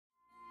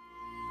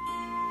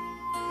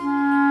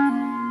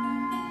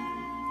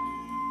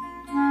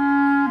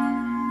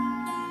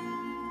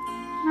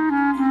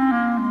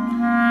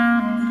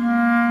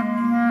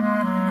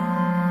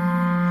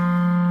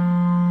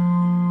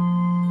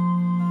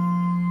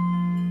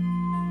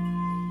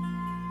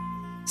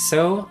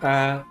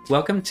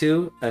Welcome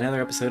to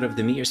another episode of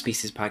the Meet Your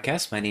Species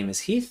podcast. My name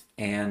is Heath,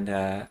 and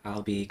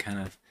I'll be kind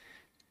of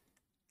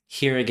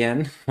here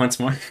again once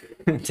more.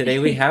 Today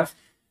we have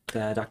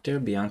Dr.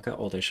 Bianca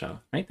Oldershaw,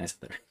 right? Nice.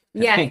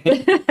 Yes,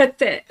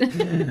 that's it.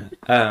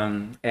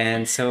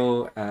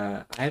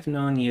 I've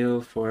known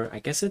you for, I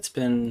guess it's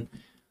been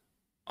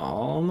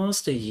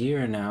almost a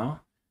year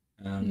now,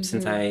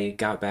 since I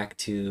got back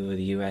to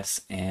the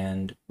US,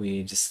 and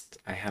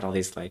I had all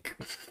these like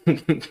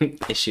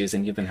issues,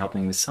 and you've been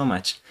helping me so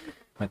much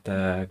with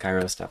the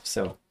Cairo stuff.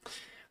 So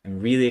I'm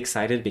really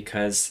excited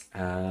because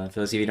for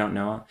those of you who don't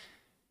know,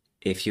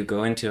 if you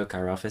go into a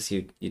Cairo office,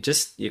 you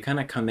kind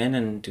of come in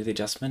and do the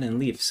adjustment and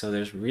leave. So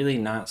there's really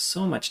not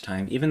so much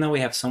time, even though we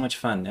have so much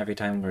fun every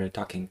time we're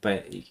talking,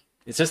 but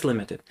it's just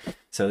limited.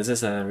 So this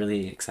is a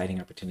really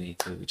exciting opportunity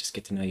to just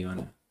get to know you on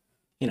a,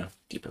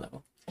 deeper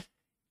level.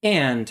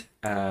 And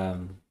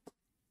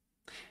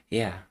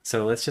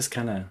so let's just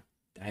kind of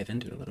dive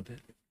into it a little bit.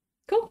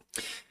 Cool.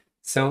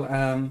 So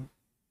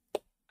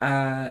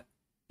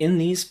in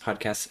these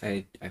podcasts,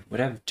 I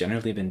what I've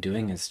generally been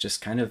doing is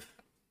just kind of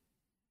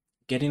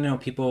getting to know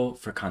people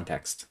for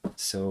context.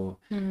 So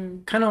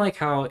kind of like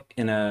how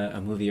in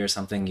a movie or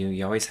something,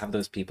 you always have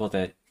those people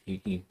that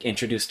you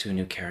introduce to a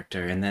new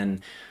character, and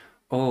then,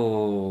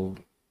 oh,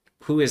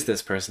 who is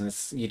this person?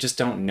 You just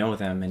don't know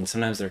them, and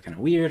sometimes they're kind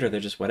of weird or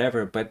they're just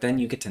whatever, but then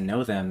you get to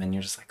know them and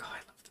you're just like, oh, I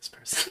love this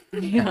person.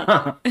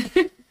 Yeah.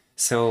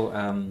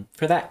 So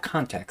for that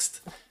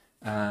context,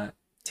 tell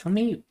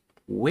me,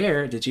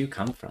 where did you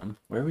come from?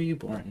 Where were you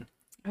born?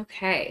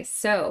 Okay,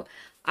 so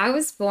I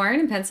was born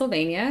in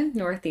Pennsylvania,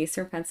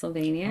 northeastern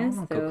Pennsylvania,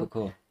 Oh, so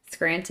cool.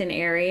 Scranton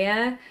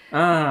area.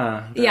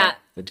 The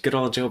good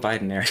old Joe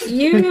Biden area.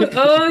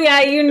 Oh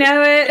yeah, you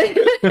know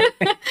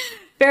it.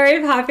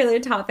 Very popular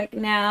topic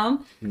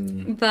now.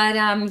 But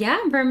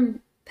I'm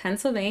from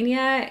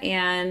Pennsylvania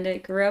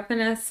and grew up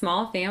in a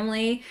small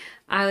family.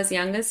 I was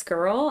youngest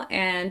girl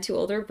and two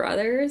older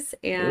brothers,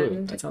 Ooh,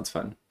 and that sounds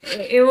fun.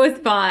 it was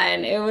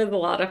fun. It was a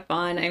lot of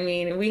fun. I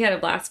mean, we had a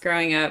blast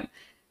growing up.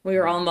 We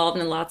were all involved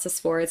in lots of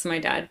sports. My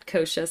dad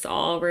coached us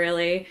all,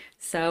 really.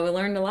 So we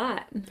learned a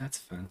lot. That's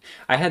fun.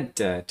 I had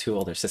two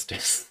older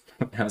sisters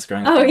when I was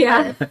growing up. Oh,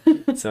 yeah.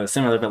 So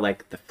similar, but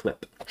like the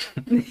flip.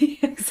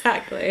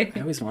 Exactly.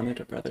 I always wanted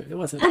a brother. It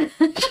wasn't.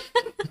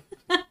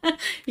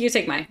 You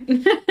take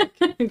mine.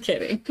 I'm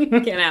kidding.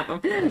 You can't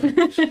have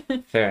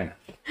them. Fair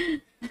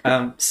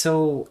enough.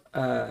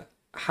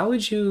 How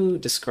would you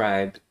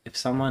describe, if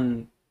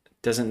someone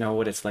doesn't know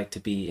what it's like to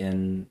be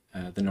in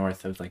the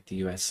north of like the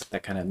US,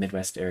 that kind of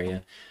Midwest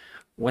area,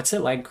 what's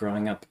it like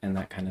growing up in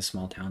that kind of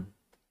small town?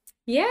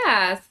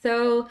 Yeah.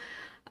 So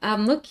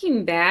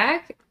looking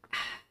back,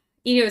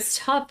 it's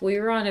tough. We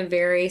were on a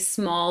very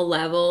small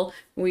level.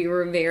 We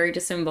were very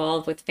just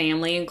involved with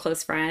family and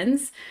close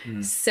friends.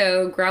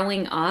 So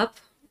growing up,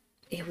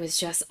 it was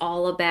just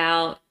all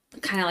about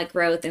kind of like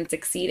growth and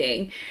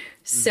succeeding.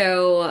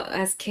 So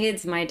as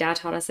kids, my dad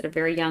taught us at a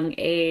very young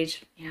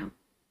age,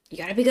 you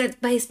got to be good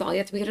at baseball. You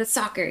have to be good at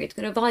soccer. You have to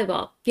be good at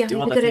volleyball. You have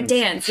to be good at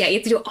dance. Yeah, you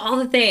have to do all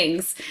the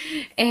things.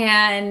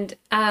 And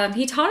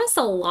he taught us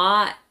a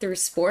lot through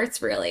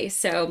sports, really.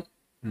 So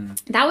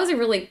that was a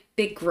really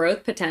big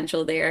growth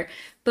potential there.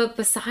 But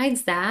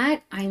besides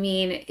that, I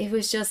mean, it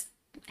was just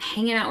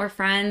hanging out with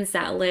friends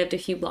that lived a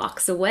few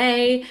blocks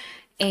away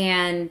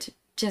and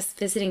just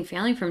visiting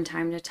family from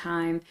time to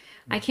time.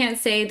 I can't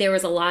say there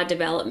was a lot of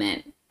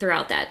development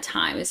throughout that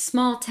time. It's a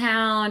small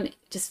town,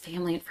 just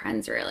family and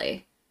friends,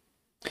 really.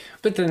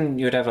 But then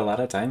you would have a lot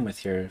of time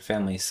with your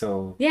family.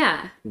 So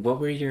Yeah. what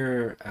were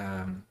your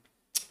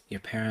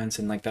parents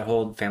and like that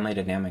whole family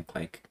dynamic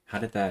like? How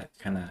did that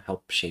kind of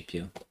help shape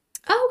you?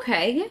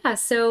 Okay, yeah.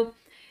 So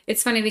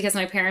it's funny because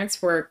my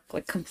parents were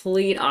like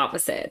complete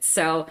opposites.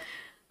 So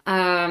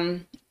I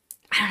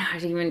don't know how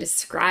to even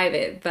describe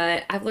it,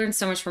 but I've learned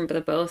so much from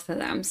the both of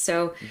them.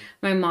 So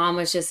my mom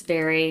was just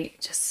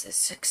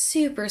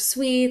super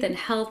sweet and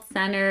health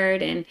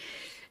centered, and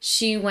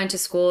she went to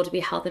school to be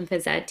a health and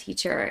phys ed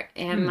teacher.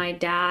 And my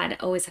dad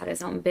always had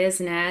his own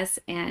business,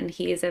 and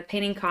he's a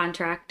painting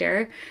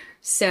contractor.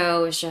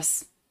 So it's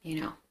just,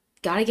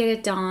 got to get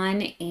it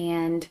done,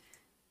 and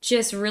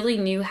just really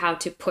knew how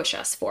to push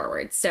us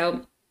forward.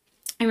 So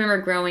I remember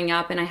growing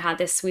up, and I had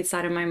this sweet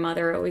side of my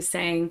mother always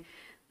saying,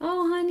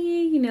 oh,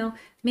 honey,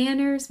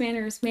 manners,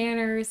 manners,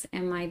 manners.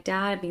 And my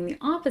dad being the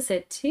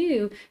opposite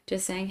too,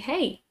 just saying,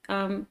 hey,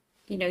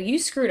 you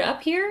screwed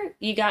up here.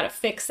 You got to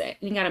fix it.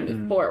 You got to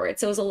move forward.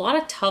 So it was a lot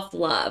of tough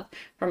love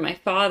from my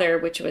father,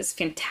 which was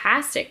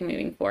fantastic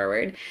moving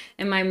forward.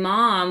 And my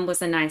mom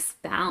was a nice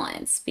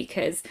balance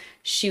because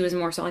she was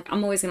more so like,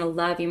 I'm always going to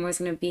love you. I'm always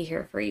going to be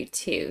here for you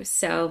too.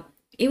 So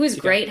it was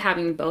great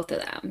having both of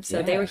them.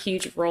 So they were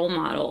huge role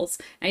models.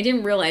 I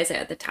didn't realize it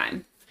at the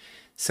time.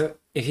 So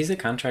if he's a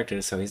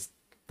contractor, so he's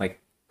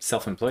like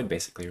self-employed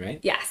basically, right?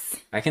 Yes.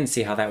 I can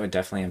see how that would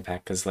definitely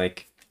impact, because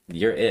like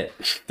you're it.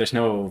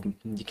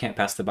 You can't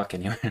pass the buck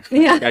anywhere.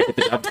 Yeah. You gotta get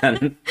the job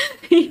done.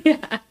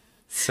 Yeah.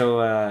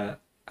 So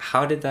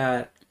how did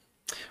that,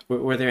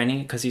 were there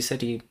any, because you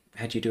said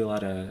had you do a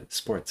lot of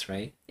sports,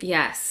 right?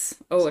 Yes.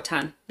 Oh, a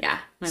ton. Yeah.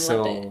 I loved it.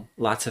 So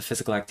lots of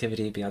physical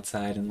activity, be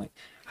outside, and like,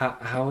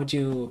 how would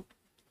you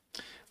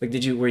like?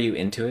 Were you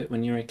into it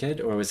when you were a kid,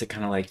 or was it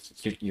kind of like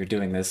you're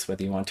doing this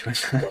whether you want to or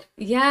not?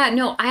 Yeah,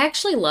 no, I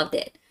actually loved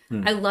it.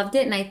 Hmm. I loved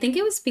it, and I think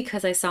it was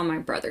because I saw my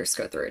brothers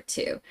go through it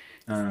too.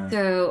 Uh,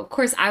 So, of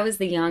course, I was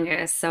the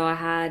youngest, so I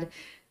had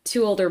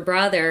two older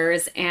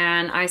brothers,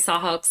 and I saw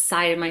how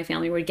excited my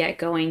family would get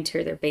going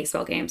to their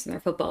baseball games and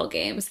their football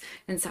games.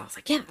 And so I was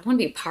like, yeah, I want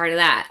to be a part of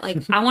that. Like,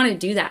 I want to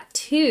do that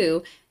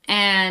too.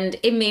 And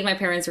it made my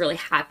parents really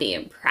happy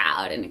and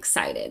proud and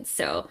excited.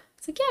 So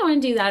it's like, yeah, I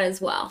want to do that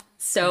as well.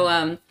 So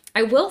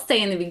I will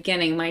say in the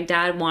beginning, my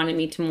dad wanted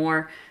me to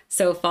more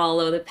so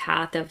follow the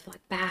path of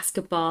like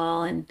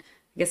basketball and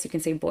I guess you can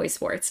say boy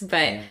sports, but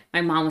yeah.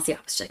 my mom was the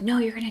opposite. She's like, no,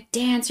 you're gonna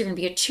dance, you're gonna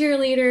be a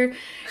cheerleader,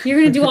 you're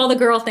gonna do all the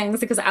girl things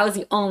because I was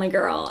the only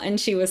girl, and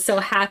she was so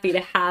happy to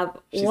have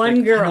She's one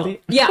like, girl.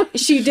 "Finally." Yeah,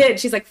 she did.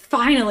 She's like,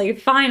 finally,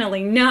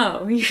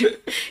 no,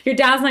 your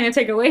dad's not gonna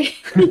take away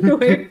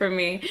away from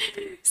me.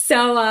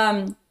 So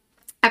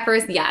at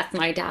first, yes,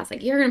 my dad's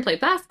like, you're gonna play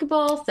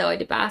basketball, so I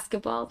did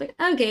basketball. I was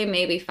like, okay,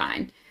 maybe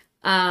fine.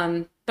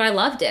 But I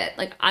loved it.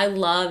 Like I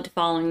loved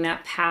following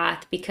that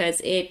path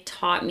because it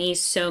taught me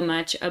so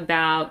much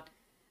about,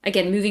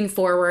 again, moving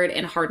forward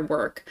and hard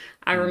work.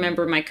 I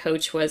remember my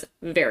coach was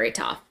very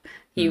tough.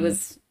 He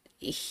was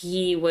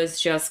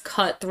just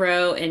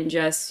cutthroat and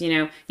just,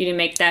 you didn't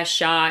make that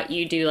shot,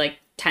 you do like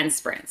 10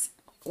 sprints.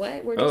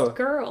 What? We're just Oh,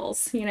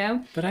 girls.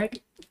 but I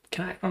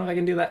don't know if I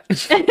can do that.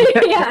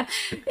 Yeah.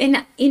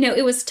 And,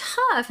 it was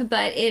tough,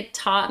 but it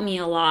taught me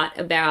a lot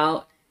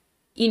about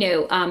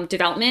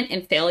development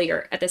and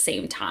failure at the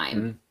same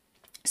time.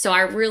 So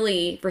I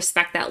really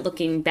respect that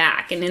looking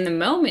back. And in the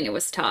moment, it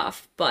was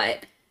tough,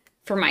 but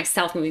for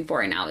myself moving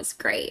forward now is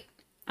great.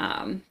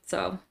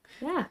 So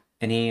yeah,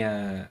 Any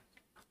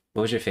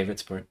what was your favorite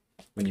sport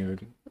when you were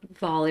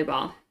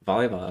volleyball.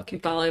 volleyball? Okay,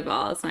 cool.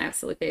 Volleyball is my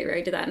absolute favorite.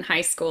 I did that in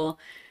high school,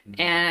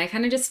 and I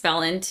kind of just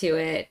fell into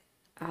it.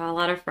 A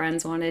lot of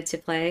friends wanted to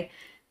play,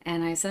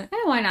 and I said,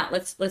 "Oh, why not?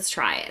 Let's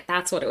try it."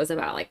 That's what it was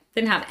about. Like,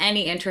 didn't have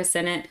any interest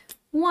in it.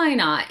 Why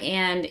not?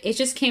 And it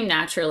just came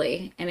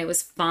naturally, and it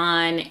was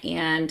fun,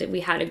 and we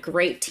had a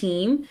great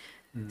team.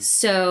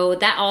 So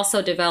that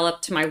also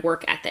developed my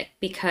work ethic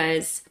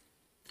because,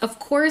 of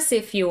course,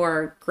 if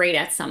you're great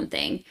at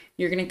something,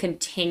 you're going to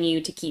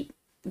continue to keep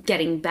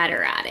getting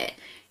better at it.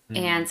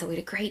 And so we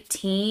had a great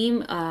team.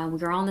 We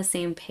were all on the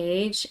same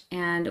page,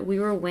 and we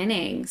were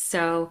winning.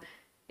 So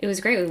it was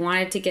great. We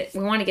wanted to get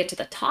to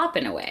the top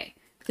in a way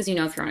because if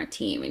you're on a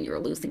team and you're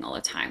losing all the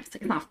time, it's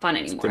like it's not fun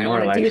anymore. I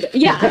don't want to do that.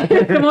 Yeah,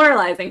 it's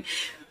demoralizing.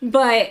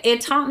 But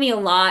it taught me a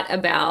lot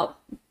about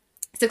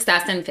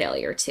success and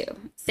failure too.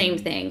 Same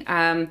thing.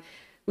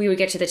 We would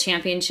get to the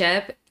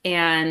championship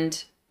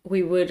and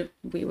we would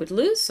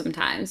lose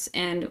sometimes,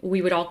 and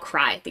we would all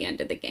cry at the end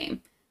of the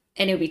game.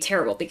 And it would be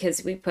terrible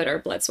because we put our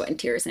blood, sweat, and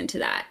tears into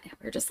that.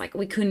 We are just like,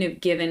 we couldn't have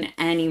given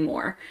any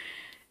more.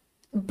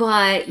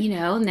 But,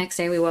 next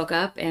day we woke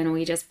up and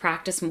we just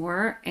practiced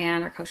more.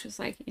 And our coach was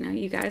like,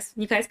 you guys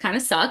kind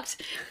of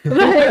sucked,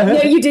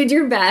 but you did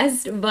your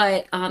best.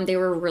 But they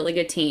were a really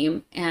good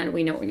team and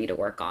we know what we need to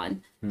work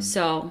on.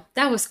 So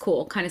that was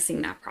cool, kind of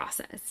seeing that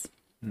process.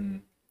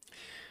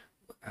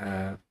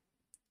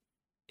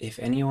 If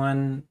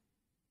anyone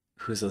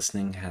who's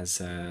listening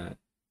has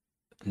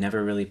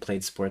never really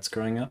played sports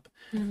growing up,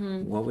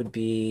 what would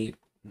be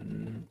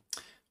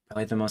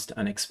probably the most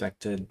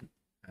unexpected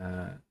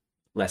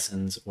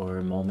lessons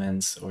or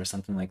moments or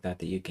something like that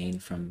that you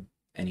gained from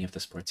any of the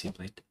sports you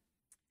played?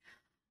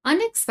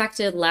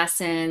 Unexpected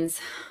lessons,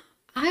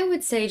 I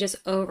would say just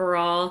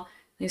overall,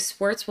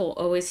 sports will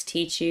always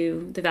teach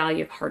you the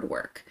value of hard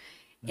work.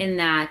 In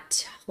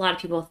that a lot of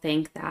people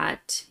think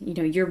that,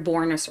 you're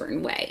born a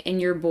certain way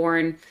and you're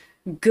born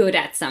good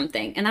at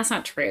something. And that's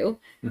not true.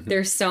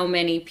 There's so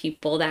many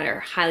people that are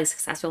highly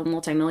successful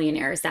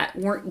multimillionaires that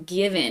weren't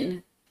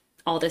given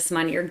all this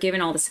money or given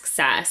all the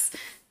success.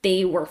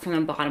 They work from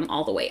the bottom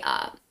all the way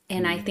up.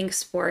 And I think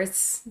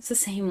sports, it's the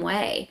same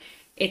way.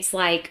 It's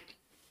like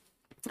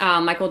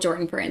Michael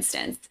Jordan, for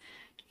instance.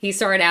 He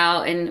started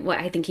out and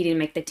I think he didn't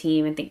make the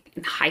team, I think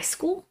in high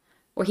school,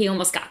 where he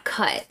almost got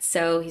cut.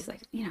 So he's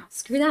like,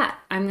 screw that.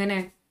 I'm going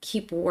to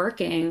keep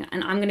working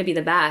and I'm going to be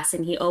the best.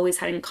 And he always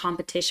had in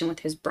competition with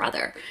his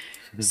brother.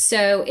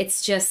 So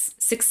it's just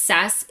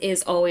success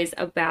is always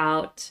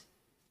about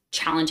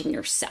challenging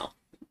yourself.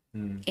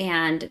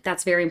 And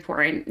that's very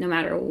important no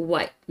matter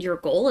what your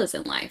goal is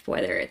in life,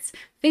 whether it's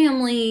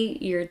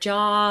family, your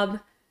job,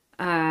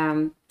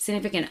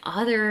 significant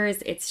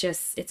others.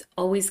 It's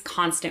always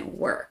constant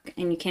work,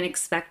 and you can't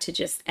expect to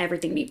just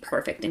everything be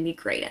perfect and be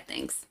great at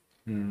things.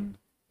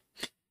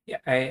 Yeah,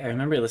 I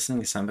remember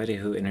listening to somebody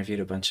who interviewed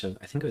a bunch of,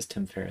 I think it was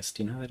Tim Ferriss.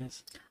 Do you know who that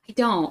is? I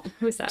don't.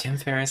 Who's that? Tim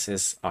Ferriss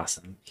is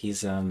awesome.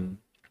 He's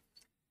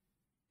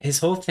his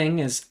whole thing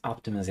is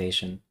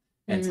optimization.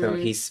 And so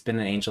he's been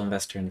an angel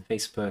investor in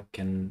Facebook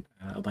and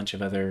a bunch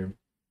of other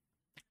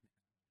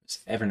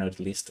Evernote, at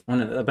least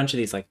a bunch of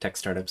these like tech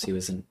startups. He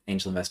was an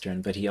angel investor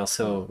in, but he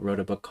also wrote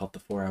a book called The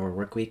 4 Hour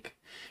Work Week,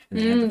 and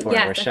they had the 4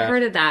 Hour Yes, I've Chef.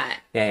 heard of that.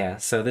 Yeah, yeah.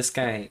 So this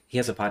guy, he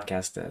has a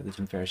podcast, the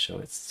Tim Ferriss Show.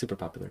 It's super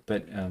popular.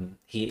 But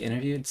he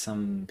interviewed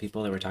some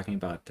people that were talking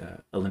about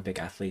Olympic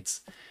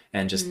athletes,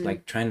 and just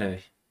like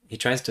he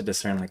tries to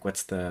discern like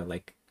what's the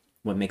like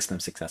what makes them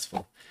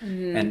successful.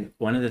 And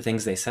one of the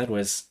things they said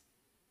was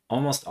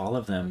almost all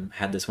of them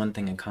had this one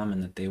thing in common,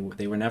 that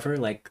they were never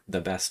like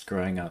the best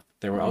growing up.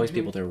 There were always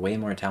people that were way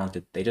more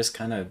talented. They just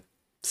kind of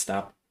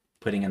stopped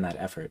putting in that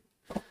effort,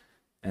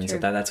 and so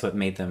True. that's what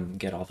made them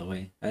get all the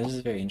way. That is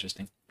very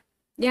interesting.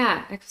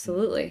 Yeah,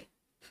 absolutely.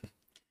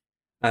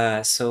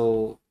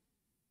 So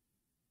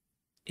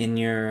in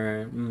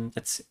your when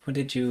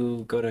did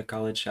you go to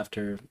college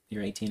after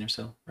you're 18 or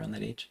so, around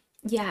that age?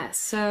 Yeah,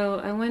 so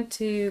I went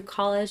to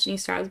college in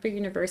East Stroudsburg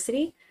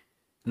University.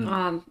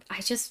 Mm. I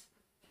just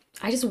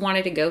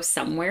wanted to go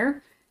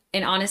somewhere,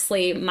 and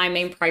honestly, my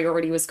main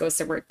priority was go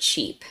somewhere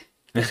cheap.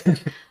 Didn't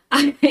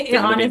want to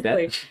be in debt?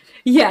 Honestly,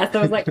 yeah. So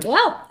I was like,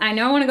 well, I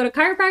know I want to go to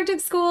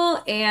chiropractic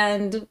school,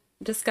 and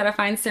just gotta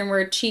find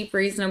somewhere cheap,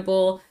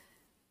 reasonable.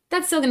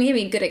 That's still gonna give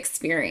me a good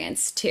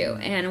experience too.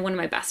 And one of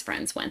my best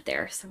friends went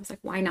there, so I was like,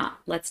 why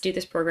not? Let's do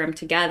this program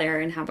together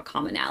and have a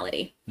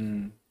commonality.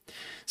 Mm.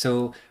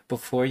 So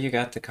before you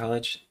got to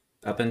college,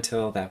 up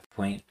until that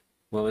point,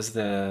 what was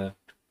the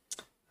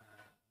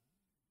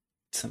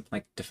some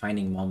like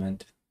defining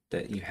moment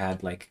that you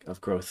had like of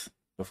growth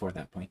before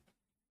that point?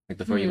 Like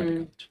before you went to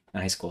Hmm. college,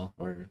 in high school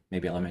or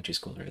maybe elementary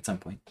school or at some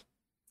point.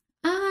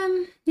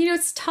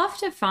 It's tough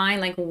to find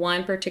like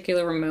one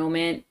particular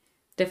moment,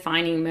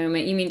 defining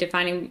moment. You mean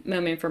defining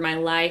moment for my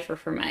life or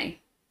for my?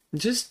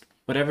 Just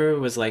whatever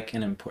was like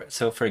an important.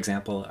 So for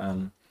example,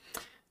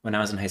 when I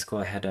was in high school,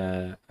 I had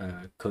a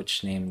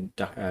coach named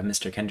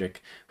Mr.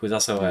 Kendrick, who was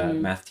also a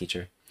math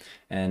teacher.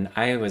 And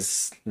I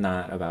was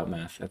not about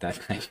math at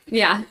that time.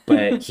 Yeah.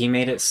 But he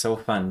made it so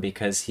fun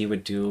because he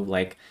would do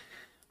like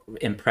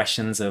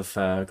impressions of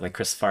like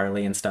Chris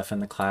Farley and stuff in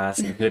the class,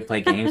 and he would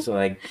play games to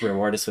like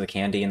reward us with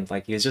candy, and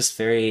like he was just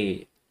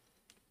very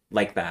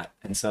like that,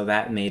 and so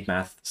that made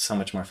math so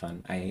much more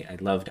fun. I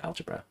loved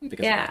algebra because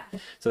of Yeah.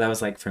 that. So that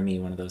was like for me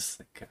one of those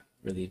like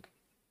really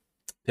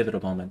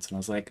pivotal moments, and I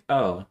was like,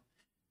 oh,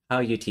 how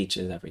you teach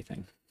is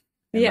everything,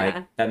 and like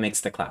Yeah. that makes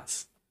the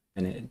class,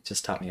 and it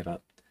just taught me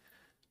about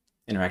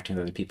interacting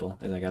with other people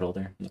as I got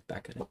older and look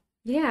back at it.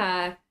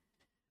 Yeah.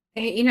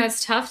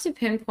 It's tough to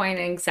pinpoint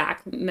an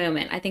exact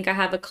moment. I think I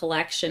have a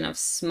collection of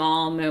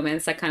small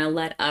moments that kind of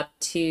led up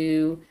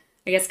to,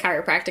 I guess,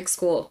 chiropractic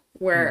school,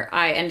 where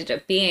I ended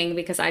up being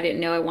because I didn't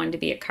know I wanted to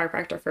be a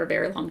chiropractor for a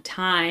very long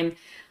time.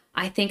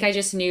 I think I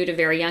just knew at a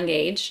very young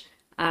age,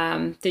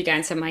 through the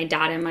guidance of my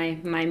dad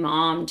and my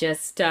mom,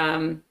 just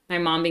my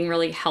mom being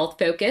really health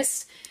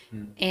focused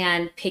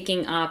and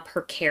picking up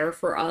her care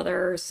for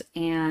others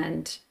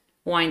and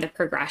wanting the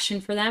progression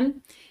for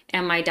them,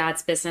 and my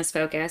dad's business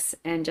focus,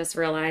 and just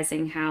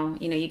realizing how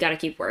you got to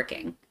keep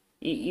working.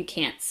 You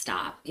can't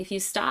stop. If you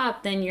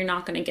stop, then you're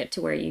not going to get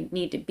to where you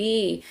need to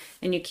be,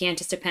 and you can't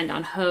just depend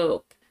on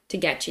hope to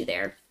get you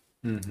there.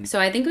 So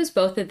I think it was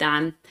both of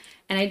them.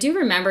 And I do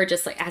remember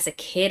just like as a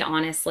kid,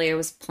 honestly, I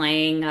was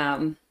playing,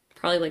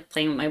 probably like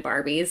playing with my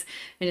Barbies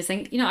and just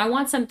think, I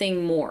want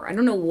something more. I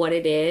don't know what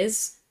it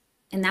is.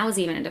 And that was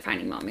even a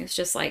defining moment. It's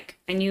just like,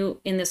 I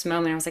knew in this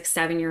moment, I was like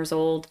 7 years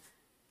old.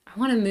 I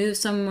want to move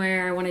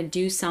somewhere. I want to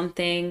do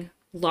something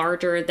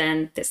larger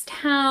than this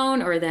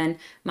town or than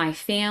my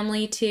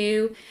family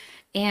too.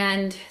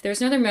 And there's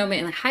another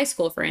moment in high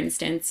school, for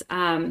instance,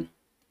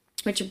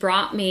 which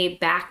brought me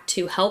back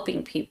to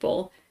helping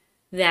people,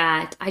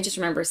 that I just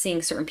remember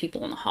seeing certain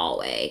people in the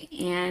hallway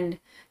and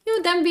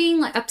them being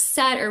like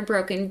upset or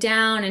broken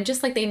down, and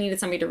just like they needed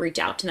somebody to reach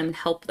out to them and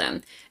help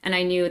them. And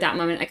I knew that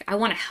moment, like, I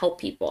want to help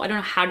people. I don't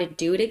know how to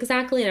do it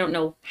exactly. I don't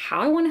know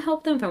how I want to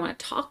help them, if I want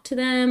to talk to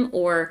them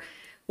or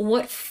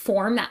what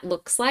form that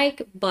looks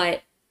like,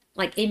 but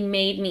like it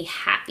made me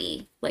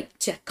happy, like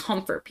to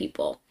comfort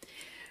people.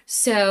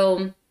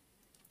 So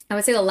I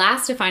would say the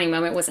last defining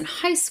moment was in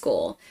high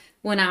school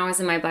when I was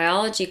in my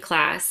biology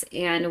class,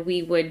 and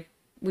we were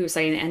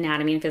studying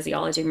anatomy and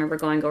physiology. I remember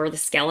going over the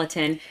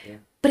skeleton,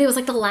 but it was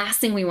like the last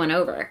thing we went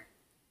over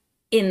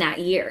in that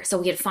year. So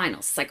we had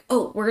finals. It's like,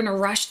 oh, we're going to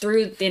rush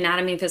through the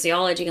anatomy and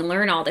physiology and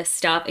learn all this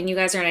stuff, and you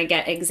guys are going to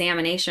get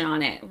examination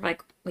on it. We're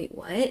like, wait,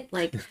 what?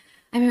 Like,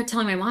 I remember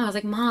telling my mom, I was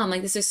like, Mom,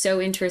 like, this is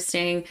so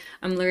interesting.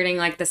 I'm learning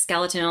like the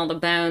skeleton and all the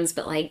bones,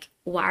 but like,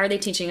 why are they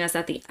teaching us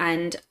at the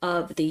end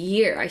of the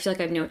year? I feel like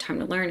I have no time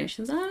to learn. And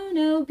she was, oh,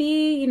 no,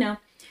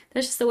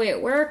 that's just the way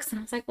it works. And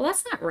I was like, well,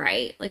 that's not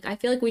right. Like, I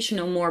feel like we should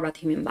know more about the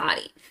human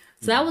body.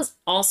 So that was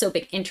also a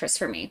big interest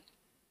for me.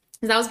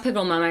 Because that was a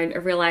pivotal moment. I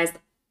realized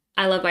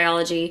I love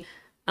biology.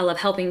 I love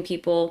helping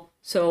people.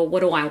 So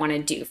what do I want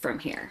to do from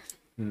here?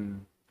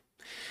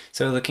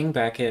 So looking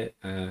back at,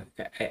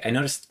 I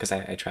noticed because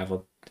I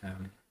traveled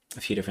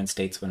a few different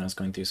states when I was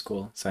going through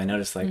school. So I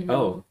noticed like,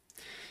 oh,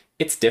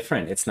 it's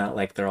different. It's not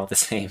like they're all the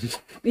same.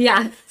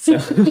 Yeah. So,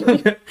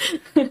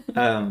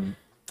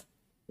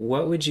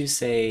 what would you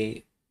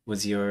say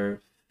was your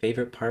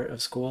favorite part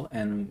of school,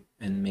 and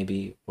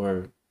maybe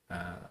or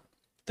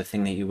the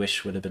thing that you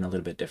wish would have been a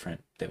little bit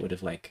different that would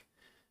have like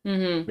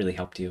Hmm. really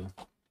helped you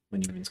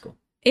when you were in school?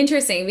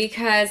 Interesting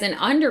because in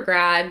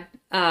undergrad,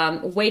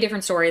 way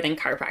different story than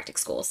chiropractic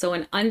school. So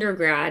in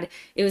undergrad,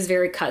 it was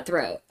very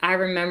cutthroat. I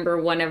remember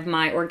one of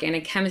my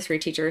organic chemistry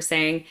teachers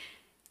saying,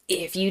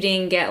 if you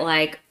didn't get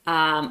like,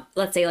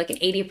 let's say like an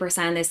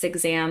 80% of this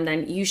exam,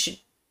 then you should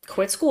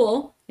quit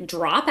school,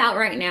 drop out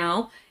right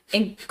now,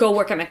 and go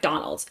work at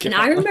McDonald's. Give And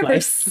I up on remember,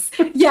 life.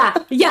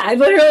 yeah, I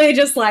literally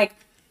just like,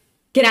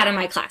 get out of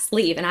my class,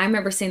 leave. And I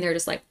remember sitting there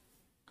just like,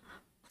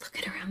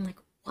 looking around like,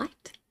 what?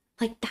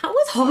 Like that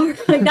was hard.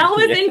 Like that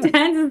was Yeah.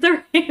 intense as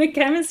the organic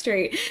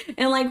chemistry.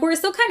 And like we're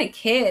still kind of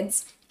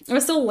kids. We're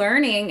still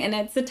learning and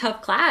it's a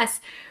tough class.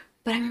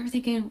 But I remember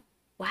thinking,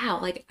 wow,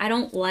 like I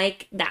don't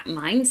like that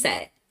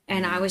mindset.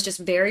 And I was just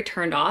very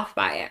turned off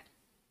by it.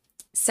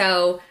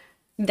 So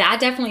that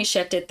definitely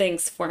shifted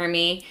things for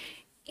me.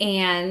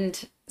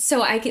 And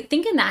so I could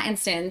think in that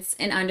instance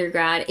in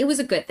undergrad, it was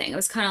a good thing. It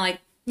was kind of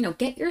like,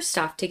 get your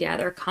stuff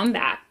together, come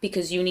back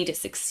because you need to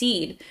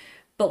succeed.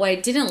 But what I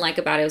didn't like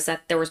about it was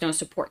that there was no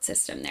support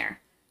system there.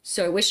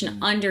 So I wish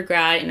in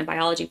undergrad in a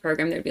biology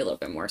program there'd be a little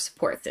bit more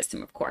support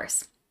system, of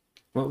course.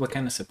 What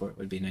kind of support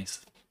would be nice?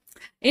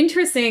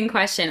 Interesting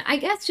question. I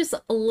guess just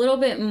a little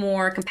bit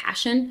more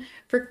compassion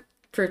for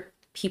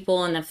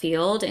people in the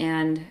field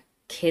and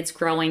kids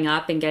growing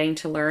up and getting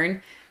to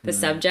learn the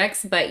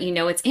subjects. But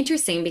it's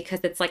interesting because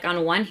it's like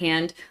on one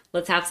hand,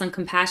 let's have some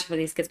compassion for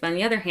these kids, but on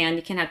the other hand,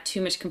 you can't have too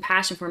much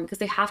compassion for them because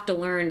they have to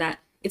learn that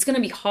it's going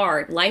to be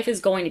hard. Life is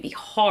going to be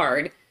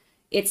hard.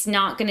 It's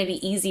not going to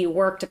be easy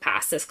work to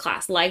pass this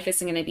class. Life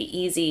isn't going to be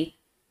easy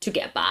to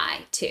get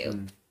by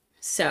too.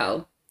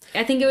 So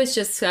I think it was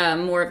just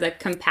more of the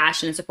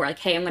compassion and support. Like,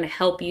 hey, I'm going to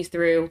help you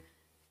through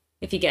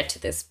if you get to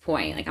this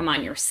point. Like, I'm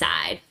on your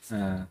side.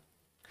 Uh,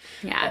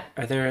 Yeah.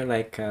 are there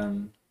like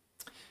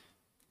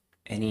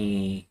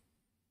any,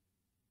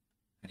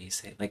 how do you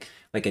say, like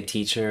a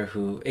teacher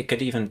who, it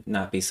could even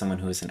not be someone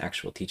who is an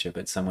actual teacher,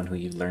 but someone who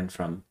you learned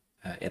from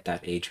at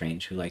that age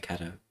range who like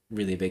had a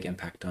really big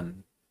impact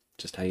on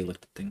just how you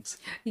looked at things?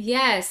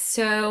 Yes.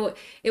 So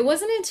it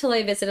wasn't until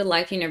I visited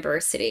Life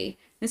University.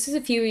 This was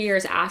a few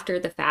years after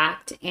the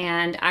fact.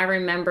 And I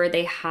remember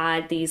they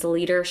had these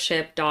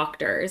leadership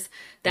doctors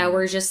that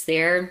were just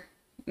there,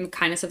 in the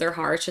kindness of their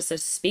hearts, just to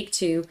speak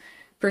to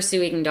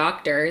pursuing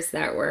doctors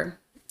that were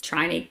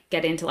trying to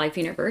get into Life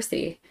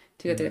University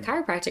to go through the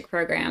chiropractic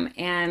program.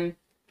 And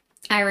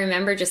I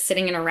remember just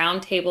sitting in a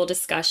round table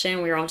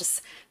discussion. We were all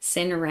just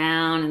sitting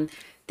around, and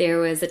there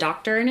was a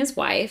doctor and his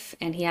wife,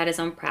 and he had his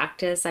own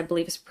practice. I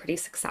believe it was pretty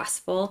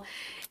successful.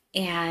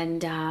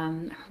 And I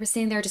remember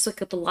sitting there just like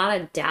with a lot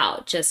of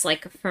doubt, just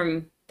like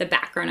from the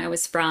background I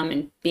was from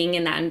and being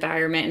in that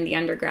environment in the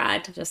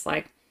undergrad, just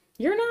like,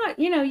 you're not,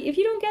 if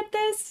you don't get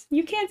this,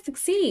 you can't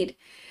succeed.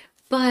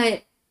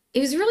 But it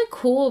was really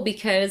cool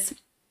because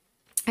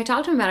I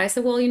talked to him about it. I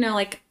said, well,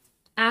 like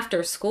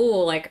after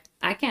school, like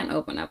I can't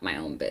open up my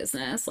own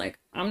business. Like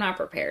I'm not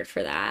prepared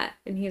for that.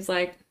 And he's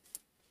like,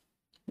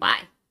 why?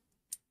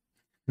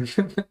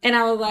 And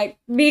I was like,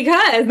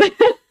 because.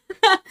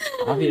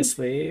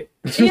 Obviously.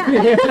 Yeah.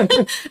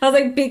 I was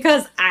like,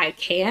 because I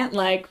can't,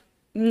 like,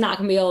 I'm not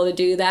gonna be able to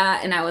do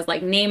that. And I was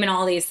like naming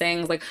all these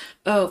things like,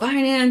 oh,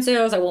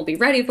 finances, I won't be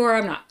ready for it.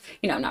 I'm not,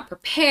 I'm not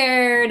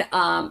prepared,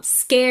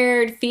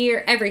 scared,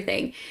 fear,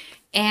 everything.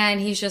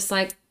 And he's just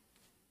like,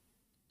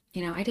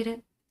 I did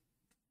it.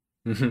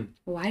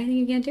 Why do you think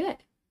you can't do it?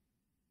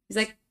 He's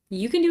like,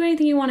 you can do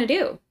anything you want to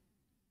do.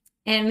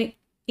 And,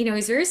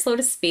 he's very slow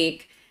to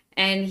speak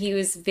and he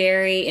was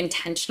very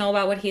intentional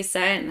about what he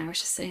said. And I was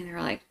just sitting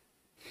there like,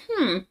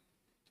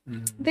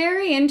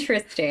 very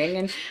interesting.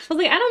 And I was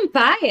like, I don't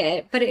buy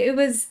it. But it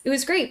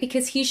was great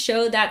because he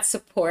showed that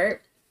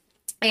support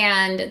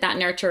and that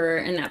nurture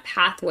and that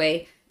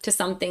pathway to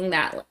something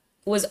that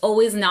was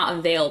always not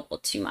available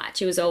too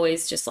much. It was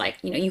always just like,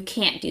 you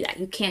can't do that.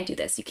 You can't do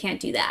this. You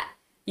can't do that.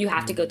 You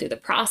have to go through the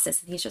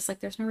process. And he's just like,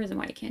 there's no reason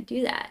why you can't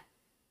do that.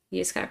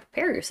 You just got to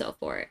prepare yourself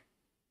for it.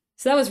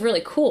 So that was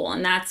really cool.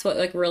 And that's what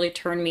like really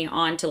turned me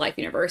on to Life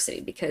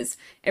University because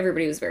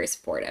everybody was very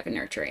supportive and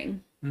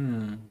nurturing.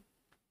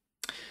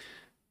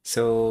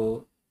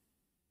 So,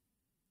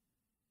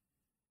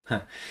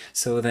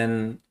 so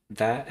then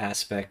that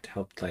aspect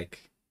helped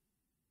like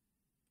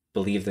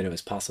believe that it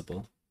was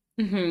possible.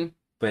 Hmm.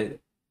 But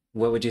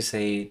what would you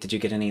say, did you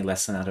get any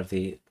lesson out of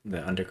the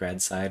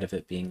undergrad side of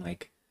it being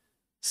like,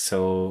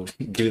 so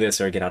do this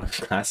or get out of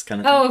class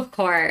kind of thing? Oh, of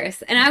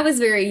course. And I was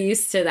very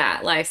used to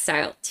that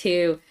lifestyle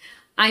too.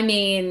 I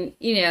mean,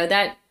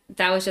 that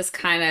was just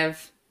kind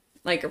of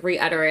like a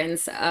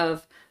reutterance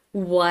of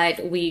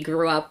what we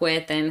grew up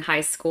with in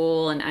high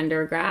school and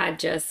undergrad.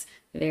 Just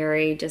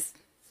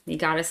you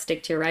got to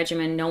stick to your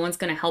regimen. No one's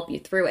going to help you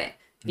through it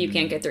if you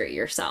can't get through it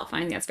yourself. I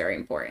think that's very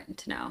important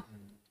to know.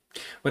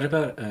 What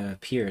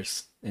about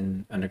peers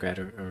in undergrad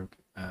or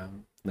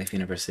Life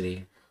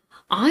University?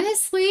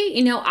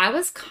 Honestly, I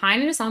was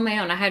kind of just on my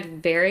own. I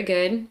had very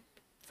good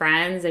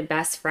friends and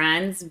best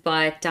friends,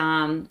 but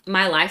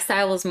my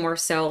lifestyle was more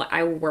so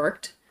I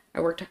worked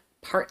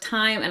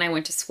part-time and I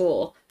went to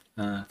school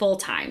Uh,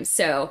 full-time.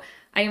 So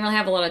I didn't really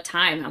have a lot of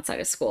time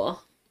outside of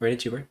school. where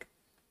did you work?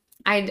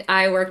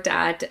 I worked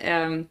at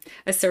a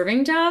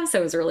serving job, so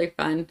it was really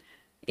fun.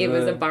 It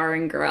was a Uh, bar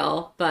and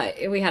grill, but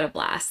we had a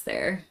blast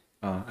there.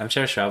 oh, I'm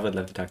sure Shrav would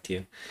love to talk to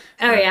you.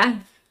 Oh Uh, yeah.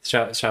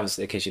 Shrav's,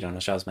 in case you don't know,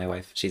 Shrav's my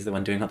wife. She's the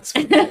one doing all this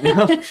work right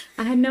now.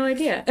 I had no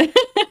idea.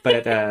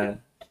 But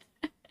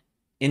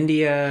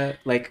India,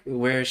 like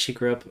where she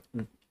grew up,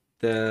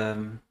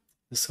 the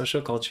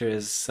social culture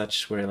is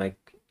such where like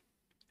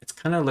it's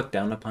kind of looked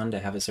down upon to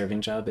have a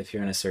serving job if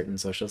you're in a certain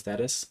social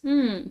status.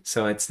 Hmm.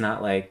 So it's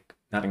not like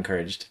not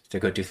encouraged to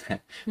go do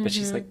that. But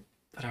she's like, Hmm.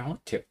 but I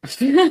want to.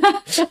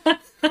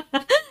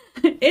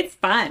 It's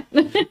fun.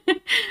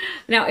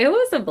 No, it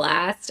was a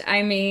blast.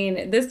 I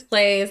mean, this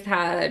place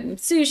had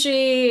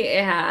sushi,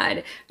 it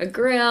had a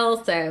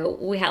grill, so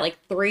we had like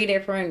three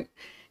different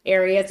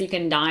areas you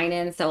can dine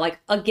in. So like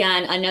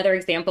again, another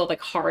example of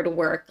like hard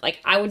work. Like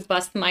I would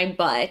bust my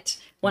butt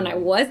when I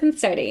wasn't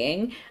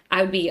studying.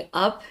 I would be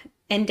up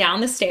and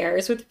down the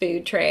stairs with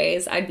food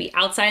trays. I'd be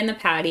outside in the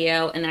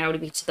patio and then I would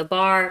be to the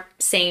bar,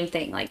 same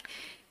thing. Like,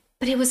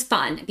 but it was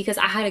fun because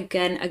I had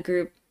again a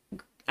group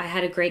I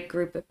had a great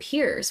group of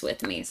peers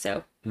with me.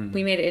 So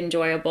we made it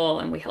enjoyable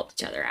and we helped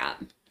each other out.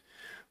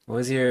 What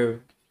was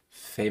your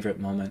favorite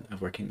moment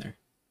of working there?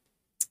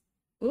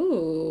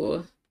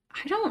 Ooh,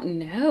 I don't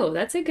know.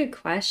 That's a good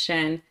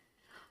question.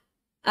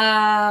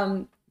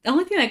 The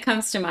only thing that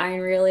comes to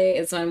mind really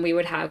is when we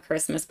would have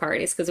Christmas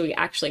parties because we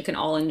actually can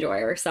all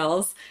enjoy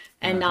ourselves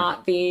and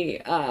not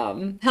be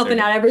helping Sorry.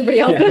 out everybody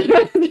else.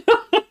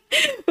 Yeah.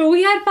 But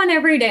we had fun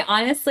every day.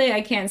 Honestly,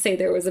 I can't say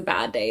there was a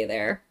bad day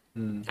there.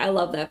 Mm. I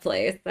love that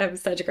place. I have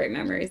such great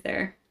memories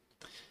there.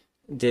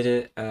 Did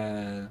it,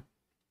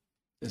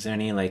 is there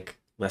any like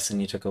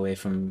lesson you took away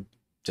from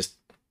just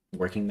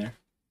working there?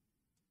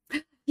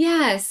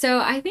 Yeah, so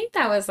I think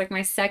that was like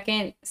my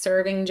second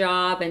serving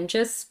job and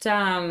just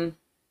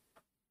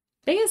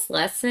biggest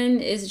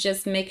lesson is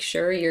just make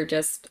sure you're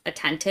just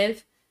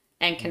attentive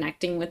and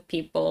connecting with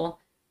people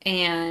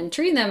and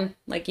treating them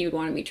like you'd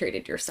want to be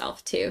treated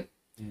yourself too.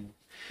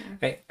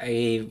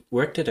 I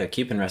worked at a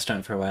Cuban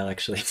restaurant for a while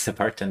actually as a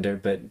bartender,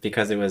 but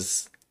because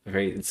it's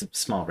a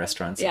small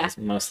restaurant, so I Yeah. was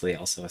mostly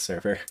also a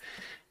server.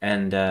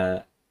 And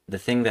the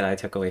thing that I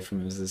took away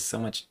from it was there's so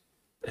much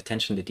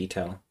attention to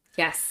detail,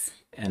 Yes.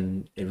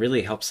 and it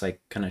really helps like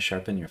kind of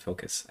sharpen your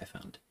focus, I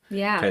found.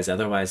 Yeah. Because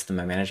otherwise,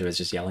 my manager was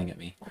just yelling at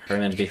me. Or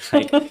then to be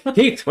like,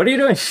 Heath, what are you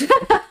doing?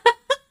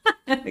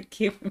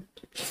 Cute.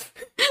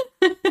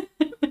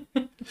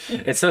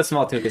 It's so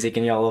small too because he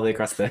can yell all the way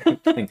across the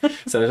thing.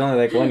 So there's only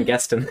like one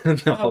guest in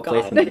the whole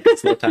place, God. and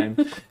it's no time.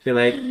 Be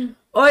like,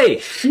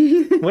 oi,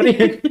 what are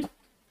you?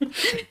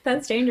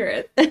 That's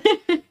dangerous.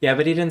 Yeah,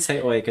 but he didn't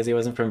say oi because he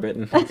wasn't from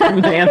Britain,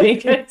 from Miami.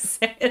 Gonna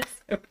say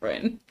it's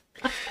different.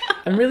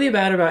 I'm really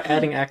bad about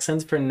adding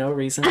accents for no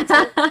reason.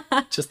 So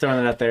just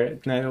throwing it out there.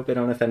 And I hope I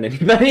don't offend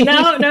anybody.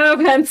 No, no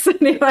offense.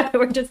 Anyway,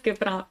 we're just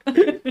goofing off.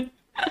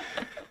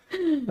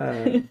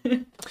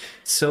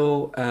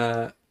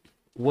 So,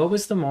 what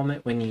was the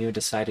moment when you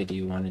decided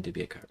you wanted to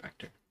be a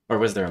chiropractor? Or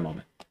was there a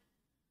moment?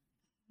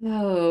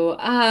 Oh,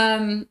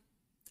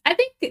 I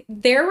think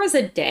there was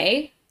a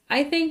day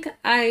I think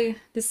I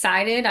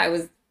decided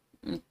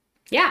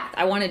yeah,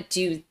 I want to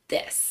do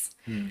this.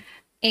 Hmm.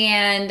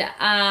 And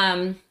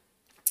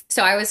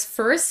so I was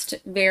first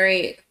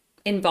very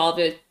involved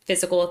with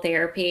physical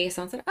therapy.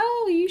 Someone said,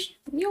 "Oh,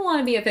 you want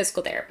to be a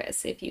physical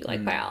therapist if you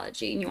like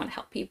biology and you want to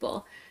help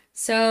people."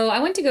 So I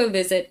went to go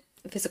visit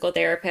a physical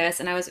therapist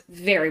and I was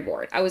very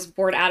bored. I was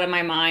bored out of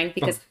my mind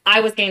because I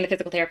was getting the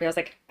physical therapy. I was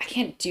like, I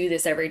can't do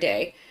this every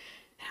day.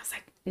 And I was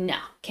like, no,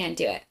 can't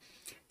do it.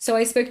 So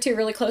I spoke to a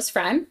really close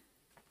friend.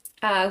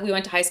 We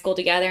went to high school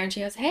together and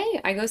she goes,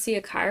 "Hey, I go see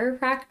a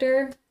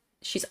chiropractor.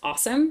 She's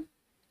awesome.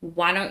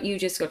 Why don't you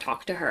just go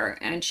talk to her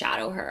and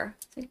shadow her?"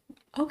 I was like,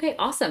 okay,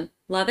 awesome.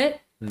 Love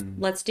it.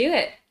 Let's do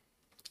it.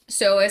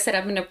 So I set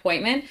up an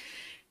appointment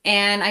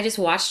and I just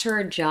watched her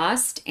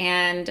adjust.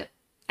 And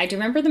I do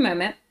remember the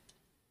moment.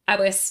 I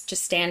was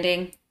just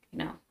standing,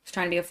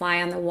 trying to be a fly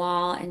on the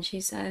wall. And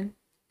she said,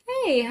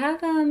 "Hey,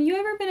 have you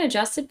ever been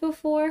adjusted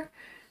before?"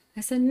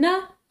 I said,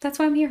 "No, that's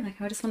why I'm here.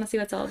 Like, I just want to see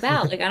what it's all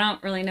about. Like, I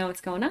don't really know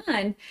what's going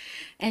on."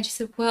 And she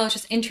said, "Well, it's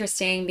just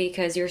interesting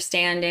because you're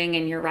standing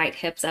and your right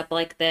hip's up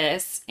like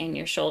this and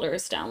your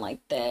shoulders down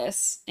like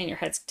this and your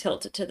head's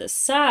tilted to the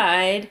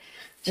side."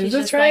 Is She's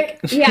this just right?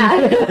 like,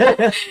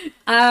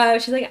 yeah.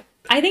 She's like,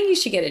 "I think you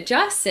should get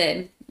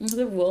adjusted." I was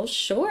like, "Well,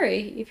 sure.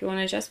 If you want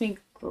to adjust me,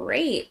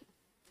 great."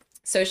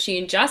 So she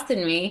adjusted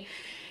me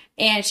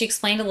and she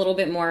explained a little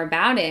bit more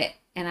about it.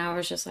 And I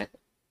was just like,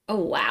 oh,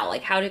 wow.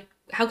 Like,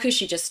 how could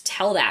she just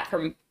tell that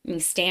from me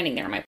standing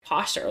there? My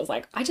posture was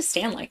like, I just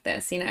stand like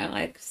this,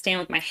 like stand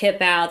with my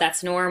hip out.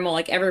 That's normal.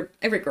 Like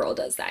every girl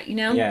does that,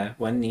 Yeah,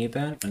 one knee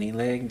bent, one knee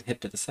leg, hip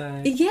to the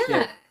side.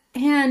 Yeah.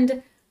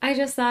 And I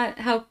just thought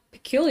how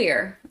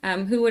peculiar.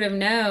 Who would have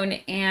known?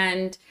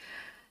 And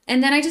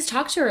And then I just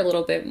talked to her a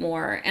little bit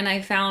more and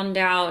I found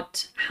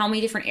out how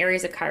many different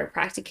areas of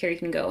chiropractic care you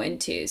can go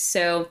into.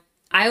 So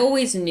I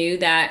always knew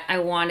that I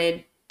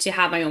wanted to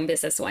have my own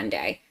business one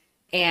day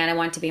and I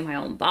wanted to be my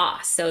own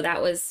boss. So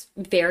that was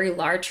very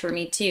large for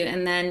me too.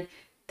 And then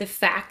the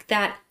fact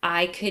that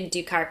I could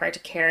do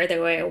chiropractic care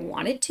the way I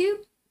wanted to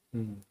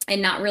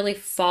and not really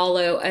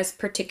follow a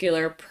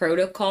particular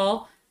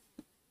protocol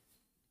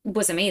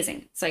was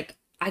amazing. It's like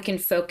I can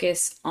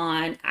focus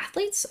on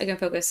athletes, I can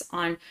focus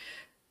on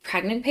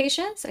pregnant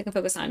patients, I can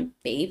focus on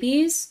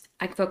babies,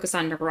 I can focus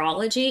on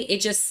neurology. It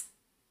just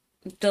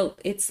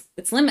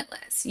it's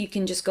limitless. You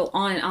can just go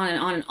on and on and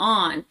on and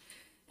on.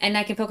 And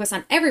I can focus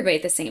on everybody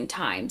at the same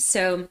time.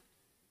 So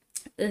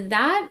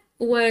that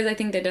was, I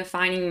think, the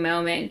defining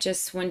moment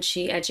just when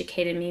she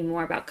educated me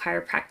more about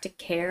chiropractic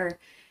care.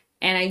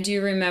 And I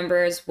do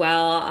remember as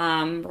well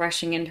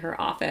rushing into her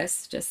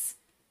office, just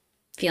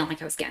feeling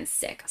like I was getting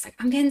sick. I was like,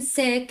 I'm getting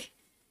sick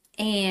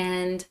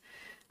and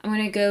I'm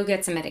going to go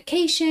get some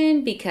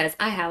medication because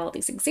I have all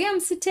these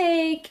exams to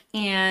take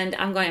and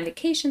I'm going on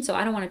vacation, so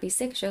I don't want to be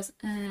sick. She goes,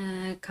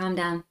 calm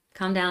down,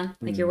 calm down.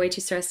 Like, you're way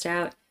too stressed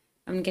out.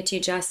 I'm going to get you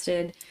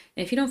adjusted.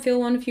 And if you don't feel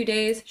well in a few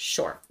days,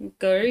 sure,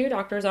 go to your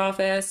doctor's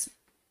office,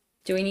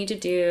 do what you need to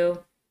do,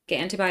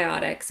 get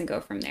antibiotics, and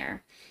go from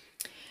there.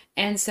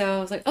 And so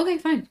I was like, okay,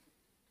 fine.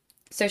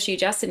 So she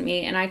adjusted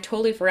me, and I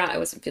totally forgot I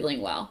wasn't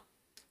feeling well.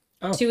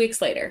 Oh. 2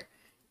 weeks later,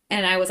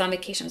 and I was on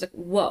vacation. I was like,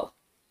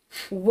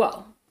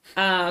 whoa.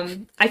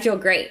 I feel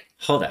great.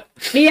 Hold up.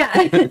 Yeah,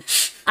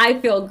 I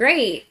feel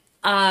great.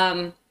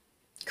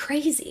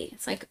 Crazy.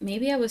 It's like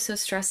maybe I was so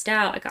stressed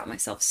out, I got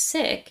myself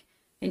sick,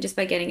 and just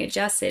by getting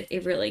adjusted,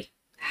 it really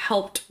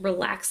helped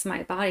relax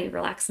my body,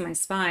 relax my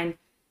spine,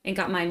 and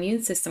got my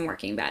immune system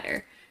working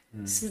better.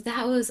 So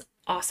that was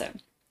awesome.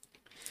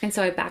 And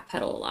so I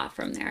backpedaled a lot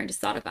from there. I just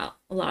thought about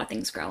a lot of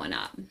things growing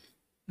up.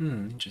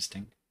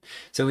 Interesting.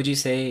 So would you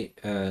say,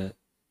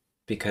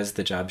 because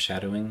the job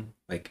shadowing,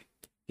 like,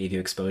 gave you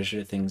exposure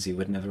to things you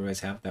wouldn't otherwise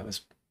have, that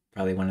was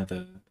probably one of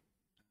the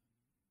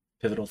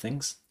pivotal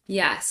things?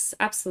 Yes,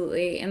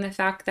 absolutely. And the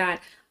fact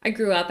that I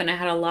grew up and I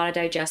had a lot of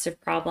digestive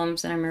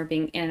problems, and I remember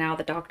being in and out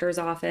of the doctor's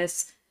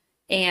office.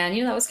 And,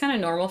 that was kind of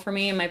normal for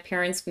me. And my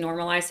parents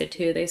normalized it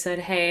too. They said,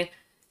 hey,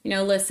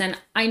 listen,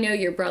 I know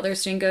your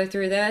brothers didn't go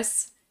through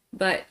this,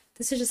 but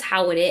this is just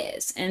how it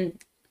is. And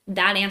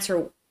that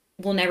answer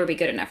will never be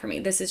good enough for me.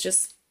 This is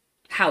just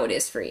how it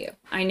is for you.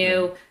 I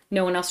know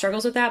no one else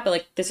struggles with that, but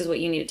like, this is what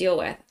you need to deal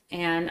with.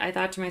 And I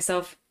thought to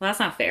myself, well, that's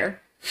not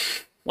fair.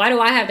 Why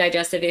do I have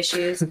digestive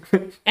issues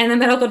and the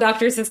medical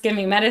doctors just give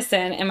me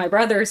medicine and my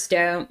brothers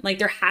don't? Like,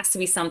 there has to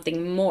be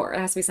something more.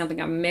 There has to be something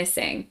I'm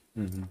missing.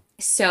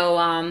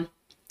 So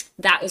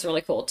that was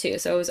really cool too.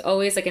 So I was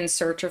always like in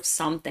search of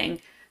something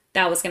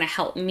that was going to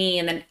help me,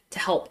 and then to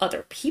help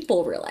other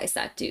people realize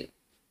that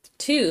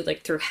too,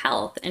 like through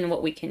health and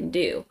what we can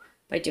do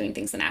by doing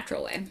things the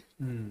natural way.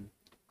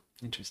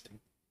 Interesting.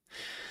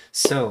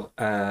 So,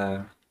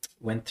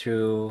 went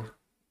through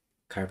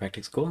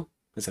chiropractic school.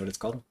 Is that what it's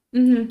called?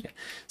 Yeah.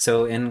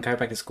 So in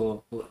chiropractic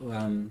school,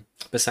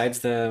 besides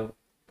the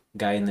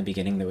guy in the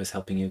beginning that was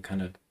helping you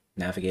kind of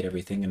navigate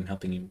everything and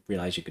helping you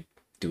realize you could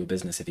do a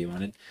business if you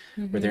wanted,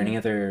 were there any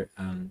other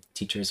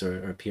teachers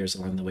or peers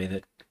along the way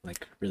that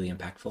like really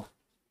impactful?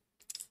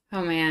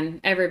 Oh man,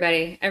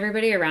 everybody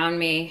around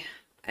me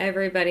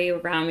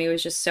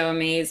was just so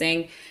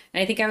amazing.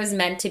 And I think I was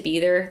meant to be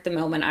there the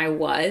moment I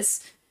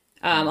was.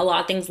 A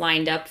lot of things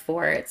lined up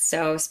for it.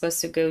 So I was supposed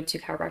to go to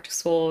chiropractic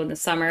school in the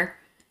summer.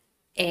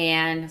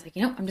 And I was like,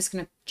 I'm just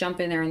going to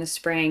jump in there in the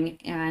spring.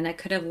 And I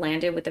could have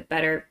landed with a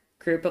better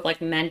group of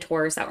like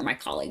mentors that were my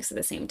colleagues at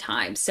the same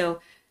time.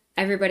 So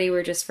everybody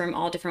were just from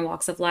all different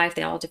walks of life.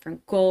 They all had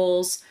different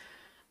goals.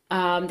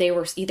 They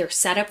were either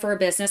set up for a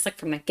business like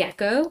from the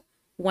get-go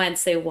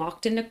once they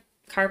walked into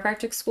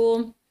chiropractic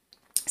school.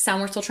 Some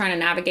were still trying to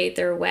navigate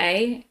their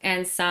way,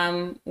 and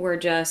some were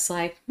just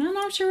like, I'm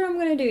not sure what I'm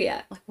going to do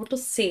yet. Like, we'll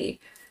just see.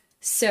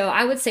 So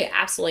I would say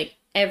absolutely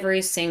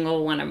every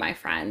single one of my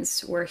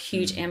friends were a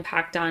huge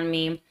impact on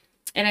me.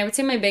 And I would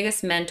say my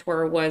biggest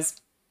mentor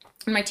was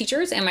my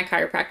teachers and my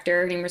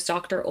chiropractor. Her name was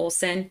Dr.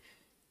 Olson,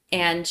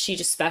 and she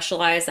just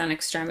specialized on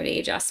extremity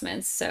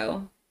adjustments.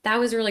 So that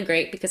was really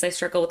great because I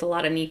struggled with a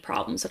lot of knee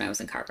problems when I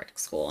was in chiropractic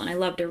school, and I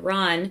loved to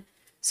run.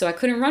 So I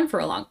couldn't run for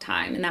a long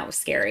time, and that was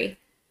scary.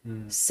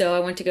 So I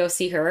went to go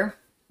see her,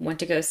 went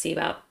to go see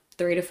about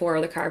 3 to 4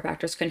 other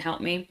chiropractors, couldn't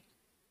help me.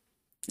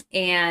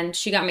 And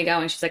she got me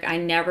going. She's like, I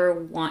never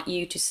want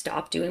you to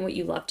stop doing what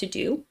you love to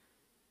do.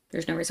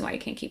 There's no reason why you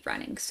can't keep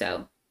running.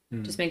 So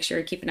just make sure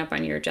you're keeping up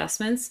on your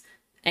adjustments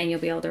and you'll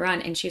be able to run.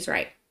 And she's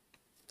right.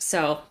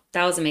 So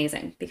that was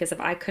amazing because if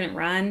I couldn't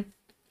run,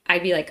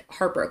 I'd be like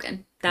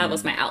heartbroken. That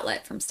was my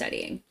outlet from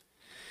studying.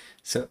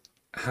 So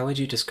how would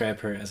you describe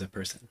her as a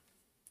person?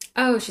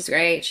 Oh, she's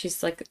great.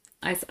 She's like,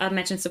 I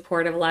mentioned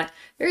supportive a lot.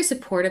 Very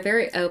supportive,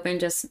 very open.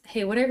 Just,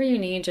 hey, whatever you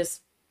need, just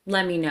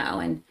let me know.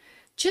 And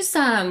just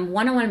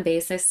one-on-one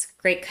basis,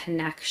 great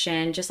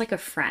connection, just like a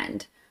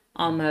friend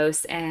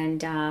almost.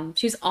 And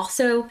she's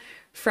also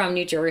from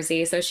New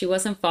Jersey, so she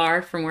wasn't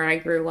far from where I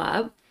grew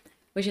up.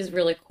 which is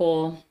really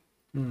cool.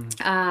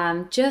 Mm.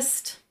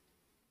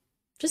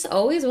 Just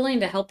always willing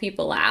to help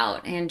people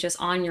out and just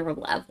on your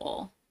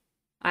level,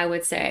 I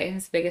would say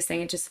is the biggest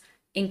thing. It's just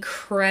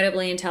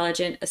incredibly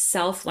intelligent, a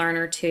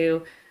self-learner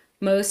too.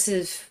 Most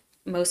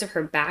of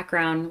her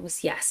background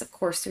was, yes, of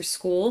course, through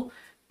school,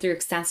 through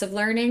extensive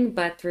learning,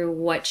 but through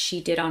what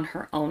she did on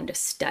her own to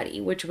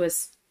study, which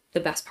was the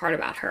best part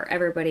about her.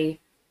 Everybody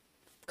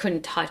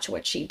couldn't touch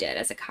what she did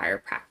as a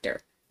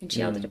chiropractor, and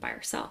she held it Mm. by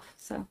herself.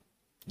 So,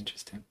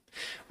 Interesting.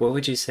 What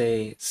would you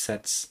say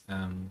sets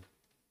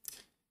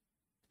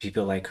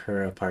people like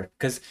her apart?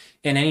 Because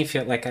in any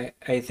field, like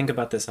I think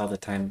about this all the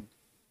time.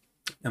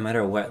 No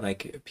matter what,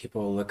 like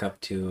people look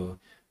up to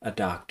a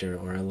doctor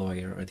or a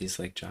lawyer or these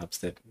like jobs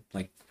that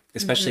like,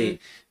 hmm especially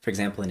for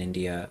example in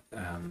India,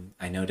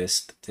 I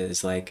noticed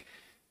there's like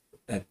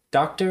a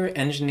doctor,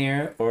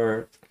 engineer,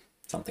 or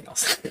something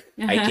else.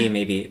 IT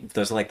maybe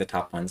those are like the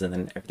top ones, and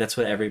then that's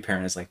what every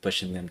parent is like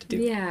pushing them to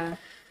do. yeah.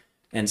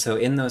 And so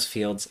in those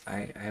fields,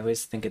 I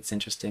always think it's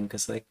interesting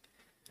because like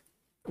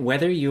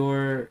whether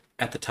you're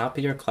at the top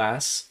of your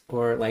class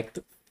or like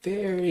the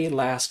very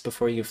last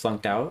before you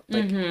flunked out,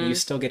 like you hmm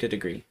still get a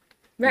degree.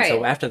 And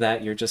so Right. after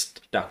that, you're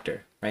just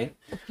doctor, right?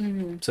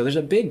 hmm So there's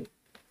a big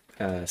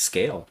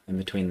scale in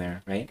between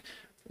there, right?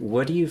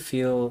 What do you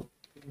feel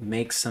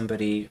makes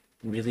somebody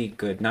really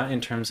good, not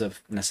in terms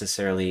of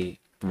necessarily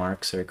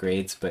marks or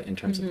grades, but in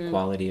terms of hmm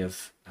quality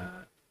of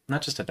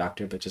not just a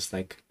doctor, but just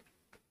like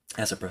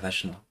as a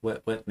professional?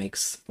 What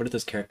are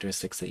those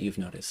characteristics that you've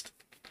noticed?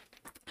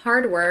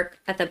 Hard work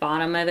at the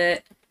bottom of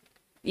it.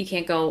 You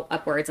can't go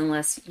upwards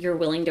unless you're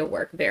willing to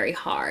work very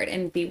hard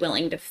and be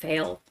willing to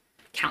fail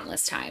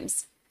countless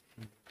times.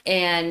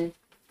 And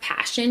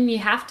passion, you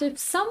have to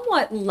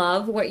somewhat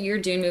love what you're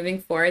doing moving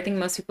forward. I think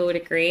most people would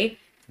agree.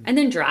 And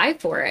then drive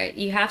for it.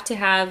 You have to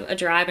have a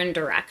drive and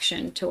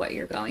direction to what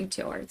you're going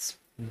towards.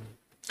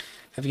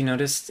 Have you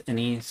noticed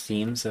any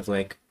themes of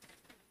like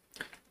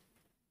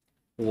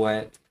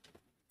what,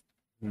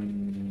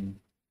 mm,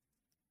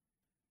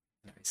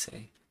 what do I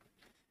say?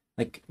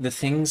 Like the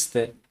things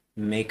that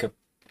make a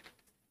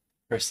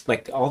person,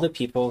 like all the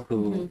people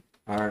who Mhm.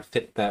 are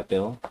fit that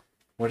bill,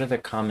 what are the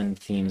common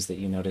themes that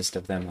you noticed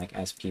of them, like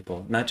as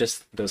people? Not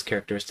just those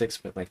characteristics,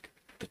 but like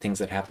the things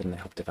that happen that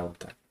help develop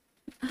that.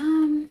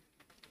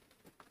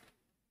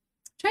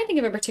 Trying to think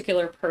of a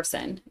particular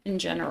person in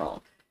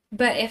general.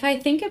 But if I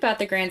think about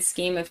the grand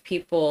scheme of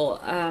people,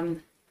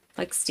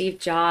 like Steve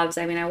Jobs,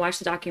 I mean, I watched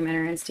the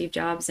documentary on Steve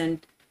Jobs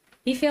and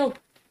he failed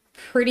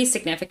pretty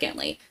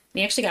significantly. And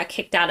he actually got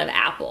kicked out of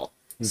Apple.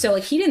 So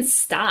like he didn't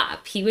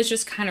stop. He was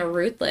just kind of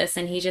ruthless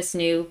and he just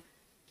knew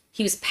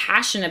he was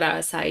passionate about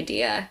his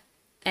idea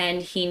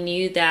and he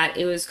knew that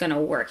it was going to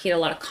work. He had a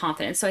lot of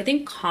confidence. So I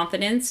think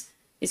confidence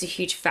is a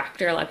huge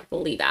factor a lot of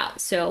people leave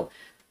out. So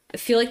I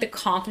feel like the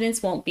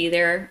confidence won't be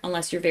there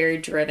unless you're very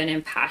driven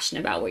and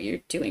passionate about what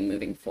you're doing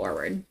moving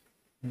forward.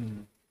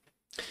 Hmm.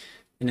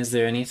 And is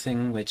there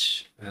anything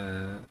which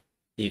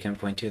you can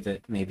point to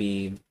that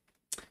maybe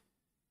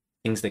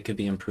things that could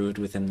be improved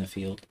within the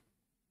field?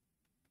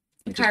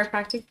 The Like just,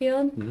 chiropractic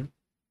field? mhm.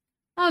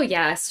 Oh,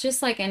 yes,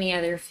 just like any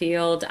other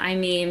field. I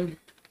mean,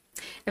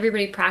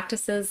 everybody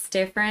practices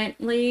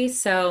differently.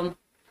 So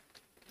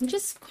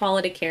just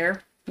quality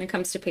care when it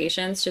comes to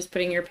patients, just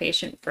putting your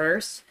patient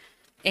first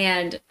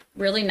and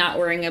really not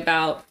worrying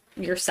about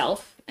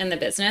yourself and the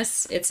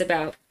business. It's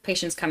about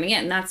patients coming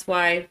in. That's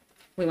why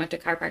we went to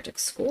chiropractic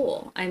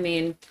school. I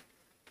mean,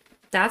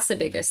 that's the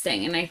biggest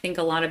thing. And I think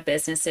a lot of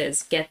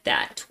businesses get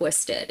that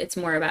twisted. It's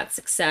more about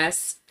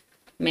success,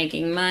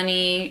 making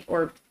money,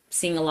 or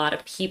seeing a lot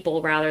of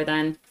people rather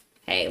than,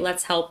 hey,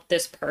 let's help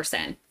this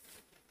person.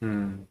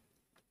 Hmm.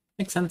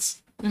 Makes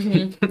sense.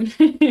 hmm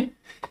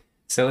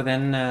So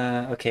then,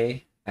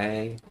 okay,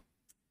 I'm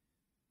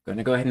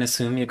gonna go ahead and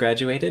assume you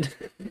graduated.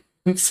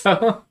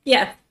 So,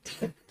 yeah.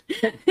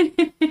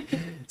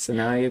 so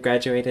now you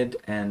graduated,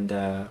 and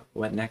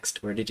what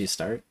next? Where did you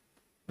start?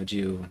 What'd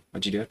you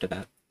do after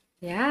that?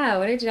 Yeah,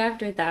 what did I do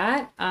after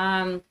that?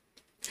 I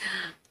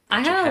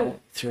Got your had a, hat,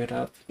 threw it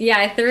up. yeah,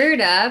 I threw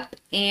it up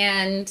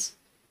and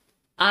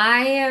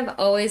I have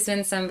always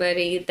been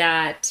somebody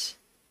that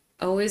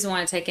always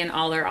want to take in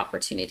all their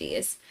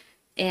opportunities.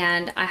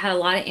 And I had a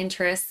lot of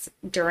interests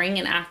during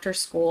and after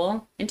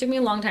school. It took me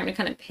a long time to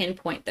kind of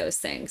pinpoint those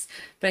things.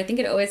 But I think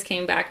it always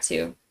came back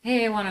to,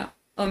 hey, I want to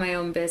own my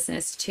own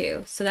business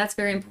too. So that's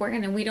very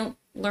important. And we don't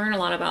learn a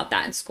lot about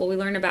that in school. We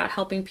learn about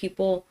helping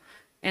people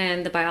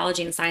and the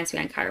biology and science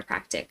behind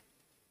chiropractic.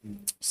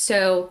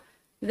 So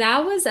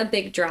that was a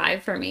big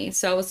drive for me.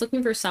 So I was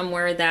looking for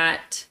somewhere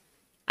that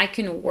I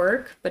can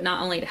work, but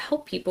not only to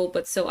help people,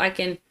 but so I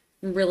can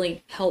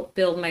really help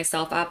build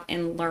myself up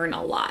and learn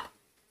a lot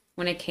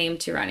when it came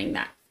to running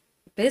that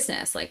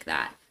business like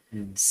that.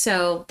 Mm.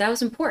 So that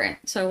was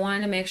important. So I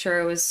wanted to make sure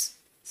it was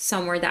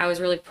somewhere that I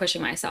was really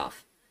pushing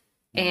myself.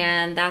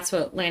 And that's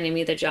what landed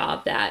me the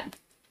job that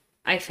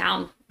I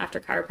found after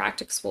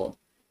chiropractic school.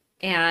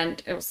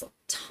 And it was a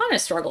ton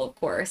of struggle, of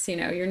course.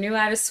 You're new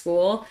out of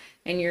school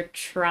and you're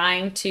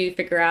trying to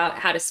figure out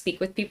how to speak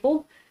with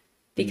people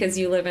because Mm.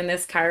 you live in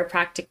this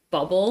chiropractic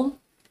bubble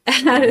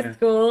at a Yeah.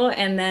 school,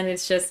 and then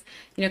it's just,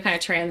 kind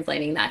of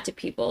translating that to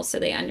people so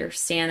they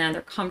understand that,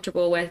 they're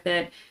comfortable with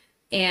it,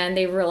 and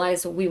they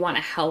realize we want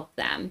to help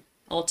them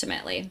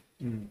ultimately.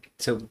 Mm.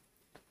 So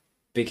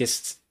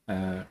biggest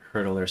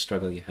hurdle or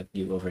struggle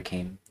you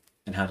overcame,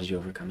 and how did you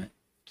overcome it?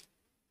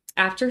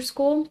 After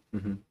school,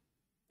 Hmm.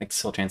 Like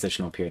this whole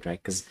transitional period,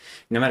 right? Because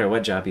no matter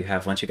what job you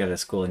have, once you get out of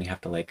school and you have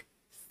to like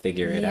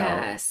figure it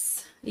out.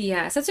 yes.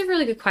 Yes, that's a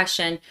really good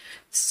question.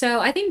 So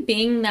I think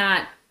being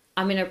that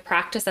I'm in a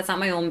practice that's not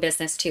my own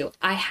business too,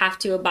 I have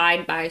to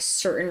abide by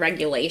certain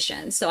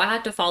regulations. So I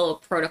have to follow a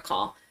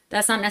protocol.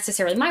 That's not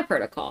necessarily my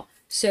protocol.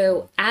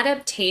 So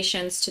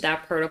adaptations to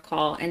that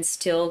protocol and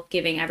still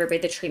giving everybody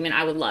the treatment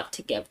I would love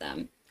to give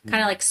them.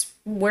 Kind of like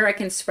where I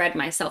can spread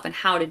myself and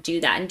how to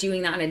do that and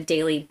doing that on a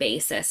daily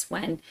basis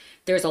when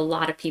there's a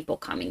lot of people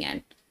coming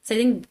in. So I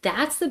think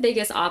that's the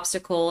biggest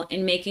obstacle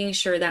in making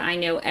sure that I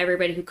know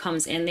everybody who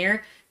comes in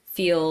there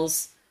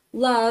feels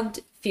loved,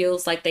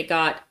 feels like they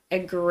got a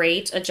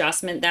great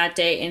adjustment that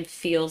day, and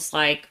feels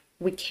like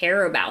we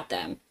care about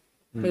them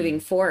moving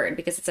Mm. forward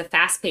because it's a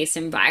fast paced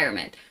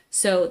environment.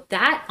 So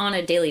that on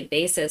a daily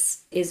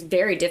basis is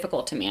very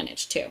difficult to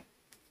manage too.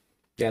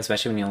 Yeah,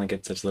 especially when you only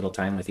get such little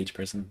time with each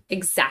person.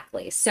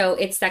 Exactly. So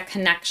it's that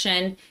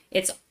connection.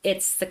 It's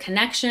the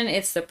connection,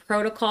 it's the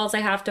protocols I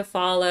have to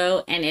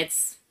follow, and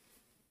it's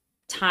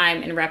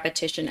time and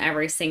repetition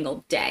every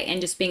single day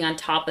and just being on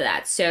top of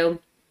that. So,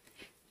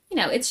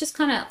 it's just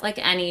kind of like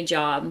any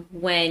job.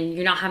 When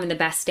you're not having the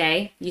best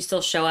day, you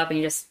still show up and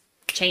you just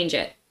change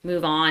it,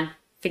 move on,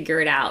 figure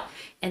it out.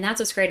 And that's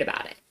what's great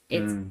about it.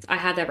 It's Mm. I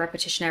have that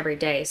repetition every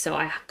day, so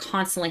I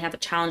constantly have to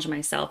challenge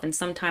myself. And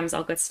sometimes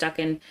I'll get stuck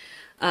in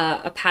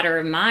a pattern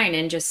of mind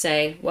and just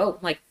say, "Whoa,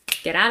 like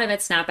get out of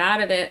it, snap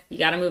out of it. You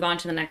got to move on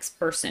to the next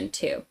person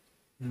too."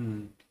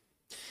 Mm.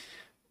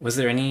 Was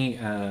there any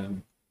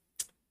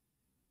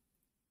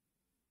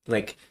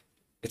like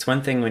it's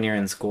one thing when you're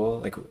in school,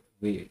 like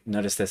we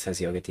notice this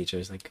as yoga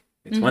teachers, like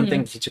it's one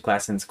thing Hmm. to teach a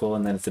class in school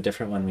and then it's a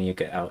different one when you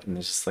get out and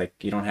it's just like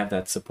you don't have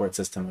that support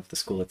system of the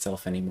school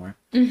itself anymore.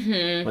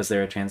 Hmm. Was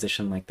there a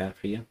transition like that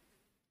for you?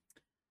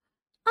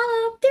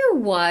 There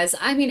was.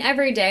 I mean,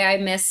 every day I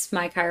miss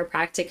my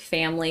chiropractic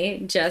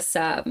family. Just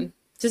the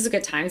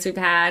good times we've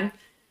had.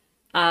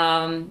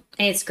 And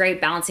it's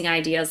great bouncing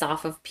ideas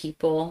off of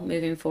people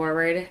moving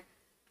forward.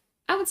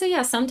 I would say,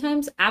 yeah,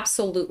 sometimes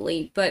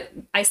absolutely, but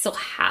I still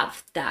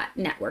have that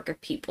network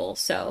of people.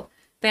 So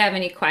if they have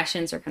any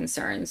questions or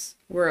concerns,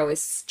 we're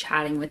always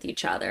chatting with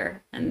each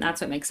other, and that's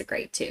what makes it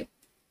great too.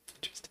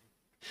 Interesting.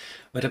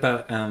 What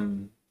about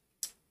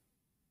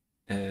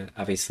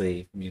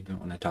obviously you don't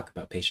want to talk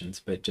about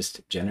patients, but just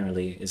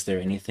generally, is there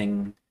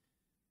anything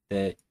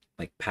that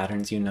like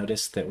patterns you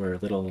noticed that were a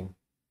little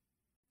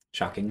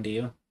shocking to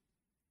you?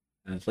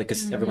 Like,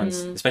 'cause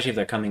everyone's, Hmm. especially if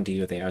they're coming to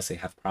you, they obviously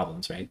have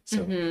problems, right?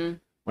 So, Hmm.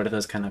 what are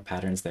those kind of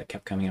patterns that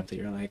kept coming up that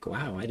you're like,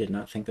 wow, I did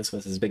not think this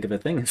was as big of a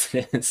thing as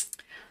it is?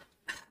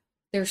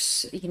 There's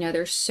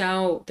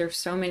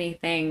so many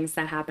things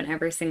that happen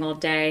every single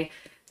day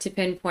to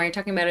pinpoint.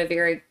 Talking about a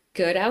very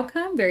good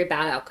outcome, very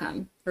bad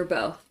outcome, or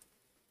both.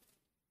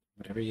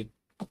 Whatever you.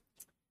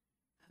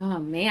 Oh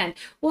man.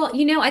 Well,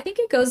 I think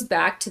it goes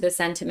back to the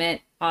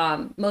sentiment.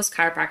 Most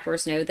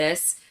chiropractors know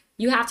this.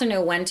 You have to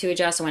know when to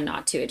adjust and when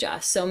not to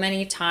adjust. So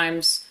many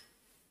times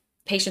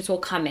patients will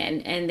come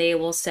in and they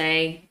will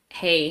say,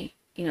 "Hey,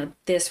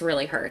 this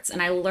really hurts."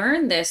 And I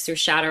learned this through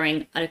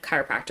shadowing a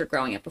chiropractor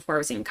growing up before I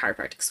was in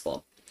chiropractic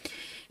school.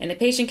 And the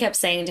patient kept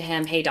saying to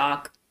him, "Hey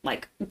doc,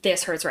 like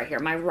this hurts right here.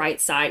 My right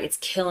side, it's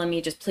killing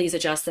me. Just please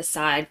adjust this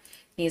side."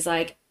 And he's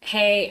like,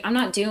 "Hey, I'm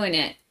not doing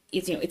it.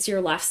 It's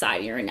your left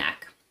side, your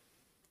neck."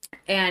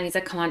 And he's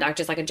like, "Come on, doc,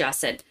 just like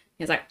adjust it."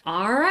 He's like,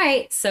 "All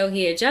right." So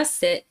he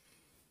adjusts it,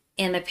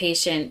 and the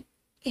patient,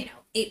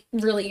 it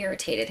really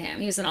irritated him.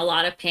 He was in a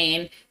lot of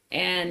pain.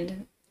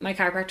 And my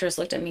chiropractor just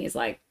looked at me. He's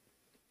like,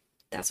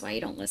 "That's why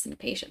you don't listen to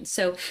patients."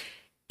 So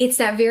it's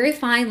that very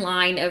fine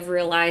line of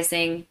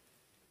realizing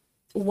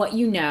what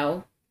you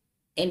know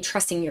and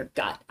trusting your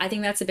gut. I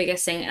think that's the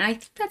biggest thing. And I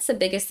think that's the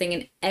biggest thing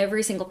in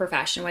every single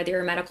profession, whether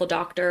you're a medical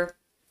doctor,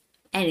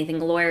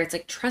 anything, a lawyer. It's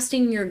like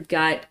trusting your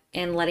gut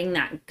and letting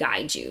that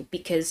guide you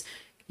because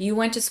you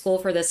went to school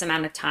for this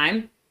amount of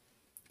time.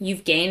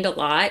 You've gained a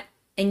lot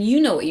and you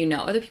know what you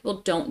know. Other people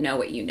don't know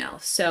what you know.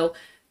 So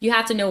you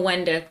have to know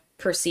when to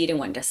proceed and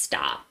when to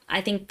stop.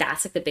 I think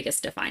that's like the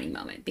biggest defining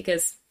moment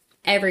because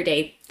every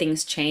day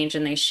things change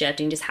and they shift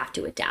and you just have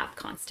to adapt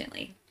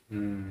constantly.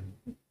 Mm.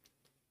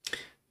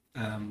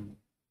 Um,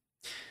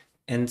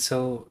 and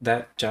so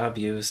that job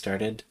you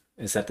started,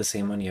 is that the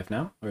same one you have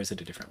now, or is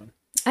it a different one?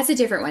 That's a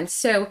different one.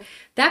 So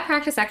that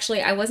practice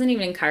actually, I wasn't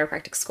even in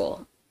chiropractic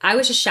school. I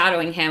was just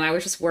shadowing him. I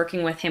was just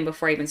working with him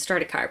before I even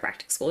started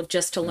chiropractic school,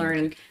 just to Okay.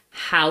 learn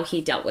how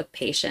he dealt with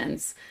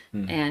patients.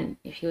 Mm. And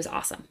he was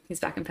awesome. He's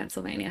back in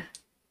Pennsylvania.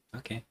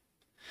 Okay.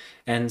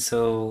 And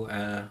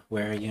so,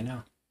 where are you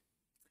now?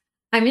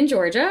 I'm in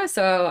Georgia,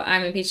 so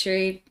I'm in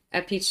Peachtree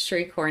at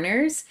Peachtree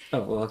Corners.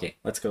 Oh, well, okay.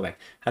 Let's go back.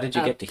 How did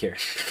you Oh, get to here?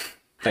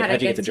 Like, how'd I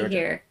how'd you get get to to Georgia?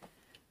 here?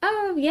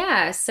 Oh,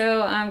 yeah.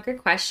 So, good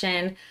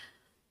question.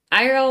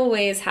 I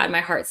always had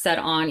my heart set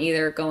on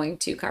either going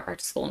to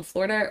chiropractic school in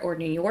Florida or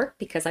New York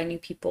because I knew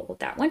people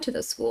that went to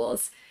those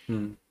schools.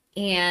 Hmm.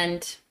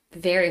 And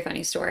very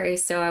funny story.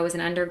 So I was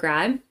an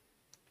undergrad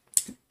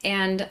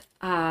and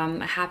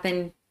I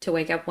happened to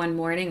wake up one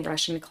morning,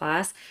 rushing to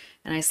class,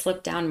 and I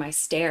slipped down my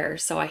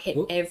stairs. So I hit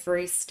Oop.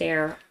 every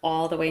stair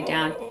all the way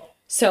down. Oh.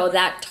 So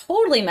that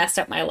totally messed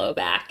up my low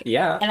back.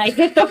 Yeah. And I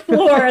hit the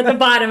floor at the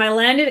bottom. I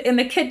landed in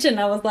the kitchen.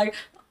 I was like,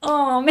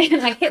 oh man,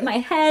 I hit my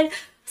head. I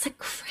was like,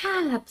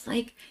 crap.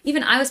 Like,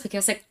 even I was thinking, I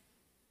was like,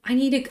 I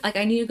need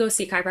to go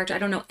see a chiropractor. I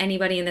don't know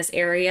anybody in this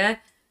area.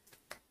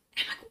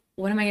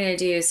 What am I gonna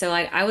do? So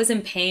like I was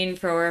in pain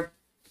for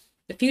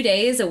a few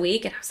days, a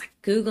week, and I was like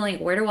Googling,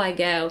 where do I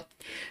go?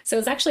 So it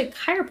was actually a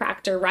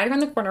chiropractor right around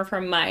the corner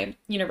from my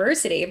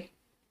university.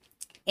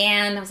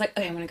 And I was like,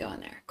 okay, I'm gonna go in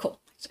there. Cool.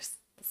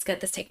 Let's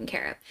get this taken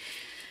care of.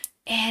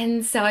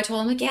 And so I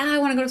told them, like, yeah, I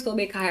want to go to school to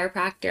be a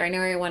chiropractor. I know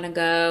where I want to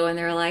go. And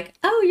they were like,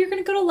 oh, you're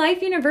gonna go to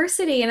Life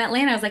University in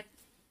Atlanta. I was like,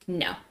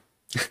 no,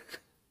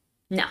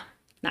 no,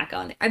 not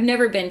going there. I've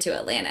never been to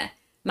Atlanta,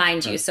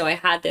 mind you. So I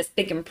had this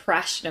big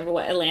impression of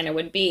what Atlanta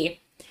would be.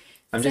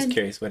 I'm So just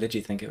curious, what did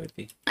you think it would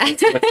be?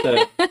 What's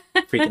the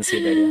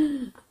preconceived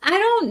idea? I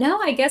don't know.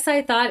 I guess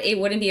I thought it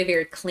wouldn't be a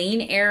very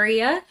clean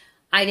area.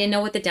 I didn't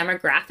know what the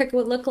demographic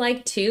would look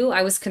like too.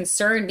 I was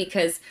concerned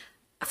because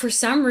for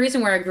some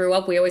reason where I grew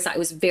up, we always thought it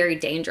was very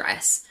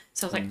dangerous.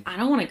 So I was like, I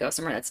don't want to go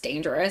somewhere that's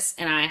dangerous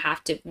and I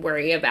have to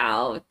worry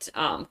about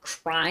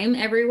crime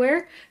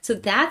everywhere. So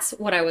that's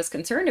what I was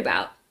concerned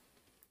about.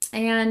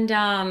 And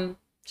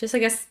just, I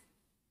guess,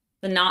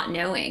 the not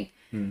knowing.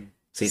 Hmm.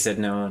 So you said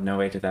no, no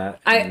way to that.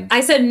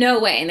 I said no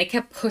way, and they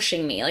kept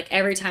pushing me. Like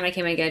every time I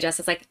came in to get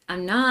adjusted, I was like,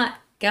 I'm not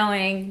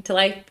going to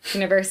Life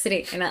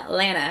University in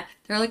Atlanta.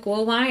 They're like,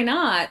 well, why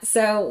not?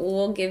 So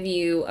we'll give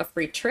you a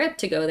free trip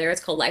to go there.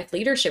 It's called Life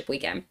Leadership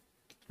Weekend.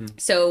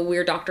 So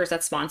we're doctors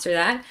that sponsor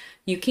that.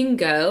 You can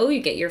go,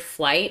 you get your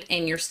flight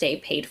and your stay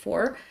paid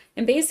for,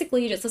 and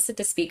basically you just listen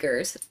to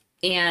speakers,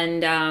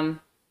 and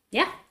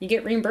yeah, you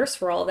get reimbursed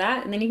for all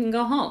that, and then you can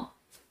go home.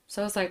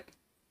 So I was like,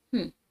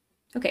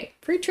 okay,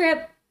 free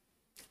trip.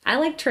 I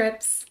like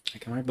trips. I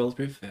can wear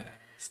bulletproof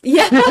vest.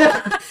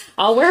 Yeah,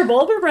 I'll wear a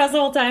bulletproof vest the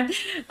whole time.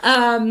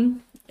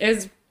 It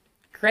was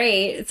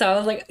great. So I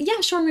was like,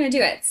 yeah, sure, I'm going to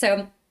do it.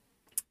 So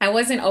I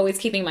wasn't always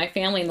keeping my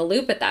family in the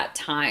loop at that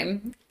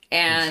time.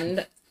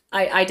 And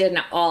I didn't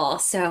at all.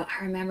 So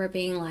I remember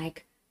being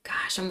like,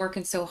 gosh, I'm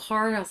working so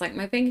hard. I was like,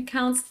 my bank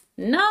account's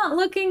not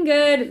looking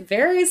good,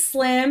 very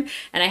slim.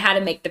 And I had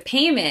to make the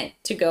payment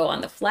to go on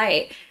the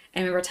flight.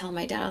 And I remember telling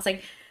my dad, I was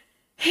like,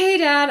 hey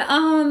dad,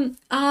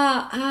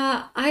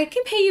 I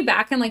can pay you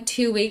back in like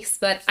 2 weeks,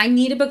 but I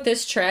need to book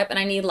this trip and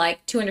I need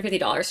like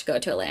 $250 to go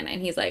to Atlanta.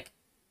 And he's like,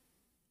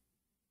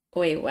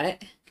 wait,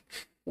 what?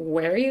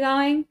 Where are you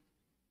going?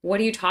 What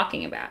are you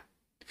talking about?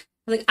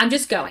 I was like, I'm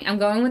just going. I'm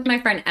going with my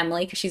friend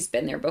Emily because she's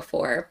been there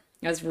before.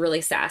 I was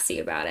really sassy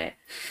about it.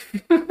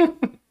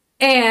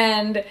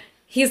 And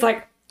he's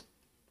like,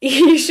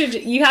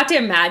 you have to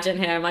imagine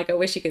him. Like, I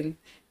wish you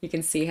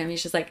can see him.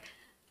 He's just like,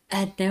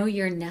 no,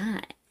 you're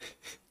not.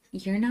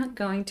 You're not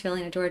going to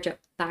Atlanta, Georgia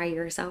by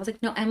yourself. I was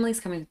like, no, Emily's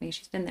coming with me.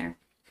 She's been there.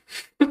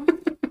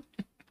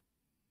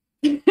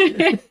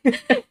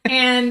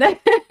 And I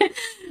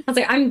was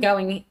like, I'm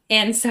going.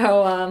 And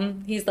so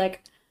he's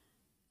like,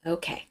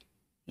 okay,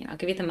 I'll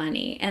give you the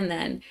money. And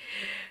then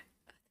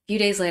a few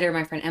days later,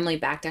 my friend Emily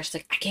backed out. She's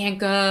like, I can't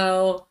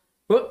go.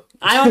 Whoop.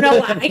 I don't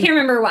know why. I can't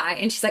remember why.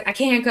 And she's like, I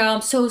can't go.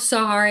 I'm so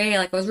sorry.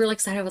 Like, I was really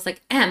excited. I was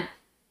like, Em,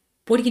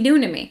 what are you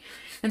doing to me?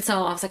 And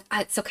so I was like,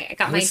 it's okay. I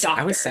got my doctors.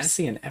 I was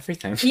sassy and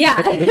everything. Yeah.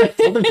 I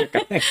told them you're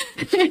going.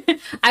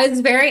 I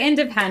was very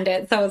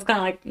independent. So I was kind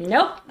of like,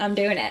 nope, I'm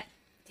doing it.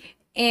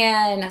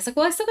 And I was like,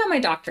 well, I still got my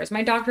doctors.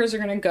 My doctors are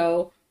going to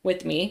go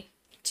with me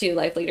to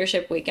Life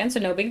Leadership Weekend. So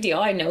no big deal.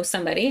 I know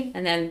somebody.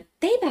 And then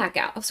they back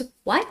out. I was like,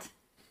 what?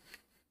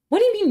 What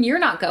do you mean you're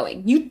not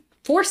going? You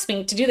forced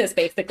me to do this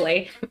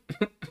basically.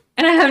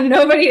 And I have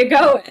nobody to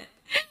go with.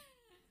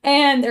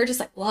 And they're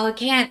just like, well, I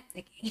can't,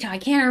 I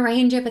can't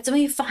arrange it, but it's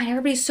gonna be fine.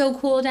 Everybody's so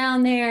cool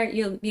down there.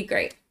 You'll be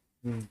great.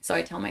 So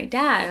I tell my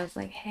dad, I was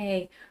like,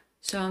 hey,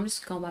 so I'm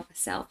just going by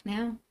myself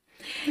now.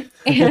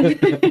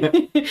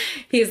 And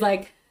he's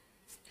like,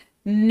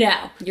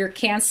 no, you're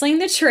canceling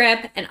the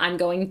trip and I'm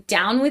going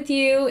down with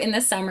you in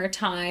the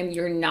summertime.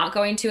 You're not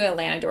going to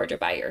Atlanta, Georgia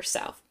by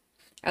yourself.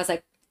 I was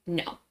like,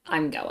 no,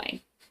 I'm going.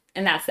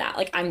 And that's that.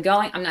 Like, I'm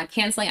going. I'm not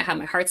canceling. I have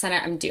my heart set on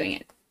it. I'm doing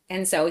it.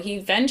 And so he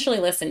eventually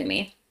listened to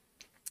me.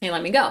 He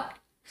let me go.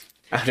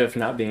 Out of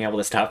not being able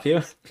to stop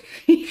you?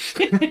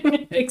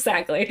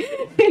 Exactly.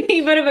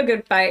 He put up a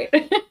good fight.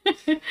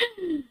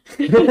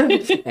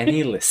 And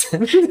he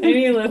listened. And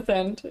he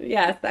listened.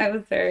 Yes, I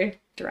was very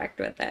direct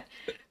with it.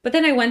 But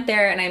then I went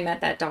there and I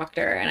met that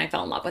doctor and I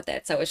fell in love with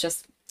it. So it was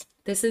just,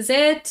 this is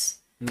it.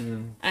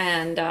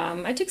 And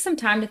I took some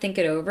time to think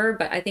it over,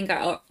 but I think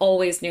I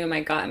always knew in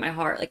my gut and my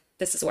heart, like,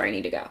 this is where I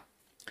need to go.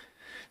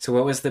 So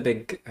what was the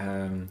big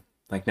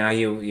Like now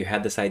you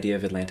had this idea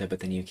of Atlanta,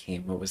 but then you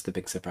came. What was the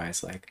big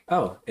surprise? Like,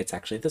 oh, it's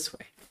actually this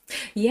way.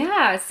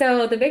 Yeah,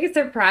 so the biggest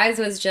surprise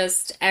was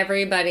just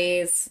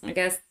everybody's, I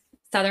guess,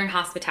 Southern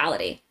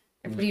hospitality.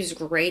 Mm. Everybody was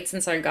great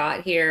since I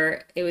got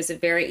here. It was a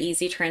very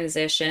easy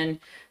transition.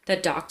 The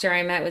doctor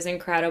I met was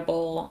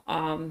incredible.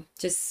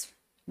 Just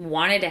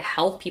wanted to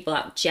help people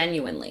out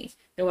genuinely.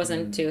 It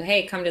wasn't Mm. to,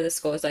 hey, come to the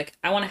school. It's like,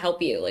 I want to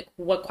help you. Like,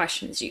 what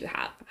questions do you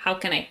have? How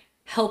can I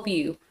help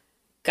you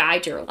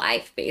guide your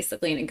life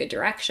basically in a good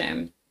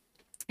direction?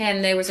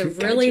 And there was a Guide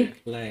your really,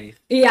 life.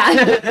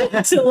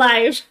 yeah, to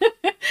life.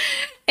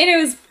 And it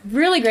was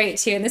really great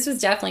too. And this was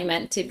definitely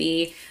meant to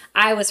be.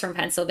 I was from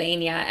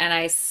Pennsylvania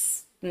and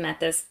met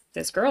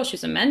this girl. She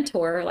was a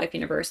mentor at Life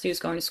University who's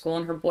going to school,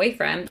 and her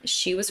boyfriend,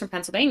 she was from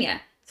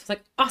Pennsylvania. So I was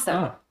like, awesome.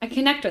 Oh, I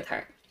connect with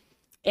her.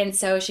 And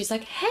so she's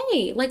like,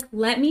 hey, like,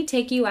 let me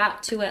take you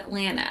out to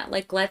Atlanta.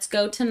 Like, let's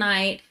go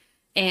tonight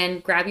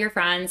and grab your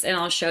friends and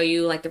I'll show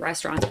you like the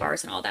restaurants,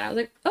 bars, and all that. I was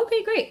like,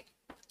 okay, great.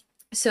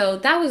 So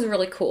that was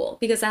really cool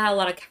because I had a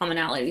lot of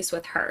commonalities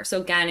with her. So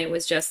again, it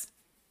was just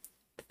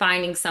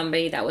finding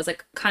somebody that was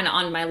like kind of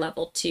on my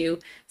level too,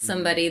 mm.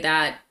 somebody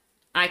that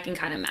I can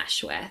kind of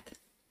mesh with.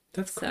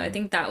 That's So I cool.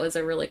 think that was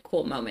a really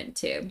cool moment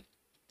too.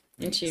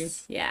 And she,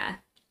 Nice. yeah.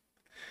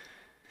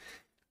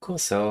 Cool.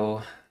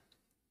 So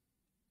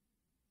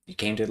you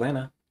came to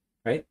Atlanta,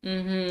 right?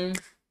 Mm-hmm.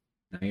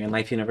 Now you're in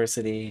Life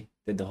University,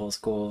 did the whole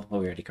school. Well,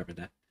 we already covered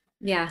that.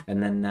 Yeah.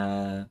 And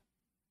then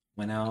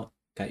went out,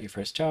 got your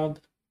first job,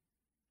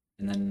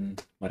 and then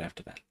what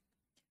after that?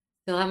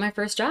 Still at my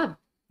first job.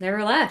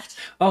 Never left.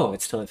 Oh,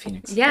 it's still at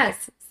Phoenix. Okay.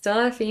 Yes, still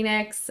at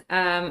Phoenix.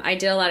 I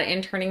did a lot of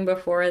interning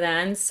before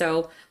then.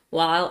 So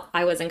while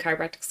I was in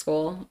chiropractic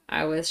school,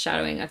 I was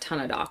shadowing a ton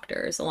of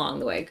doctors along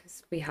the way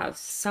because we have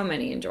so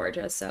many in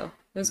Georgia. So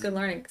it was a good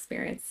learning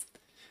experience.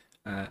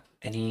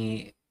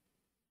 Any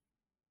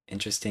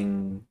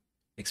interesting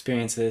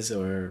experiences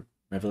or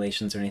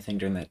revelations or anything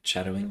during that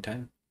shadowing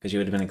time? Because you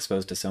would have been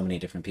exposed to so many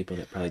different people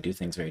that probably do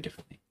things very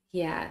differently.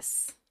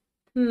 Yes.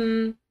 Hmm.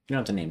 You don't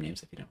have to name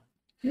names if you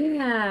don't.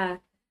 Yeah.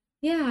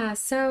 Yeah.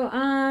 So,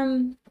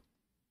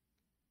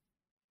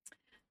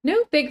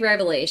 no big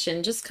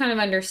revelation, just kind of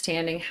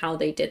understanding how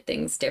they did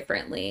things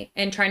differently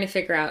and trying to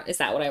figure out, is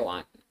that what I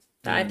want?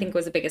 That I think Mm.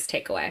 was the biggest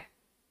takeaway.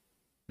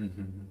 Hmm.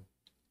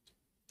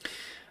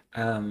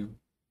 Um,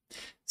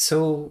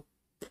 so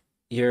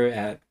you're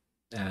at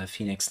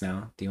Phoenix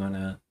now. Do you want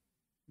to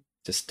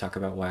just talk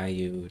about why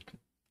you,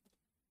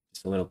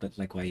 just a little bit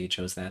like why you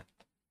chose that?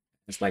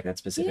 It's like that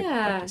specific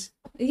Yeah. practice.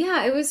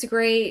 Yeah, it was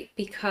great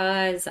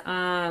because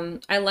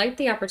I liked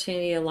the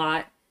opportunity a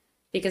lot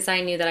because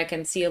I knew that I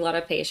can see a lot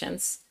of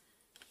patients.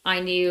 I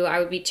knew I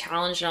would be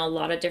challenged on a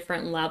lot of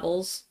different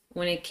levels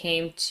when it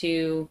came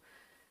to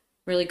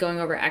really going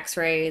over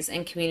x-rays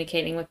and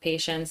communicating with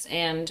patients.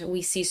 And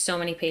we see so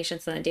many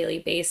patients on a daily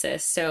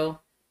basis. So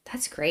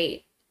that's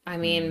great. I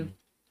mean,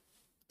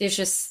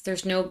 Mm.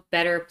 there's no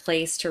better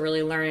place to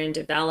really learn and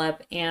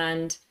develop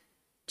and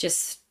just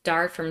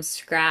start from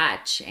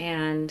scratch.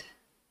 And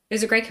it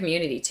was a great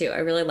community too. I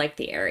really liked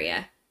the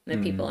area and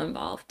the people Mm.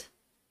 involved.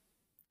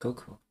 Cool,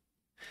 cool.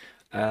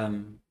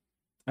 Um,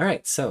 all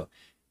right, so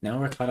now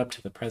we're caught up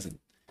to the present.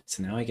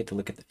 So now I get to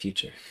look at the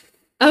future.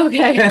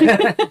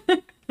 Okay.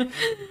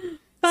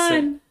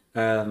 So,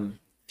 Fun.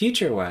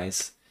 future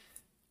wise,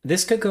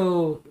 this could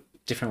go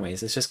different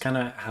ways. It's just kind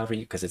of however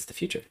you, because it's the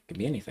future. It could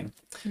be anything.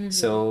 Hmm.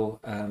 So,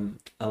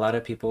 a lot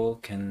of people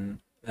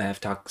can have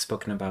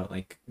spoken about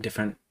like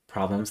different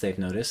problems they've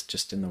noticed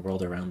just in the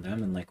world around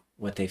them and like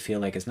what they feel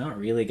like is not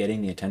really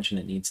getting the attention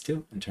it needs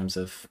to in terms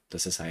of the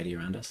society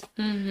around us.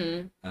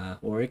 Hmm.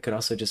 Or it could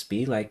also just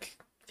be like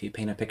if you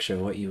paint a picture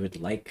of what you would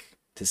like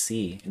to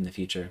see in the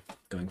future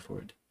going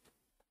forward.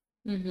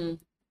 Hmm.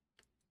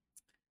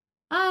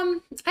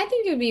 I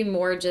think it would be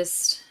more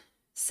just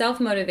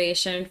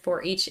self-motivation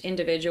for each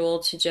individual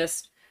to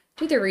just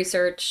do their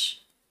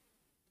research,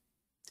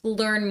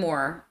 learn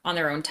more on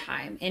their own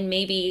time, and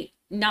maybe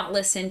not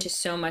listen to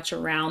so much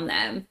around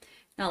them,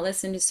 not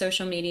listen to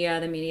social media,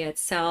 the media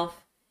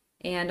itself.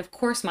 And of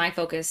course, my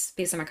focus,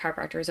 based on my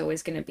chiropractor, is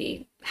always going to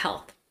be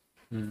health.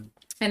 Mm.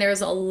 And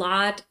there's a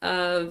lot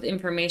of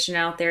information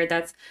out there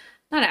that's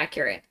not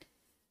accurate.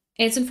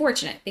 And it's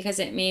unfortunate because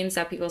it means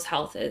that people's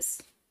health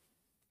is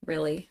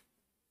really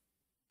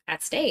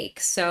at stake.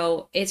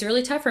 So it's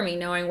really tough for me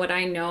knowing what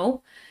I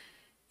know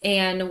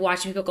and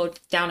watching people go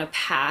down a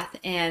path,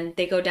 and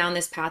they go down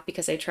this path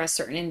because they trust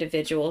certain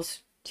individuals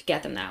to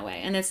get them that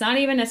way. And it's not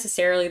even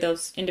necessarily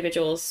those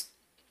individuals'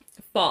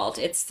 fault,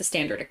 it's the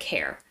standard of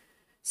care. Mhm.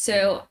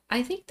 So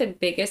I think the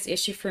biggest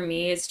issue for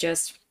me is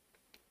just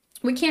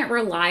we can't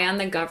rely on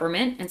the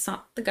government. It's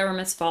not the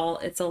government's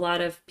fault, it's a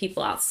lot of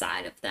people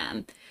outside of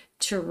them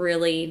to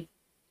really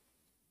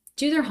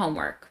do their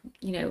homework.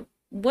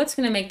 What's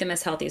going to make them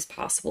as healthy as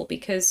possible?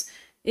 Because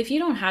if you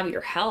don't have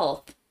your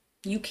health,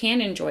 you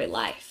can't enjoy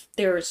life.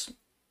 There's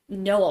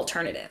no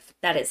alternative.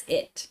 That is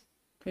it.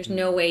 There's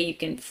no way you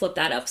can flip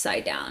that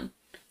upside down.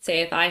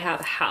 Say, if I have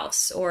a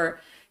house, or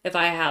if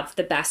I have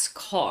the best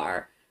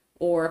car,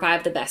 or if I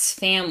have the best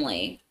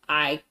family,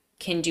 I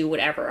can do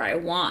whatever I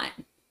want?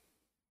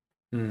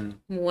 Mm.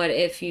 What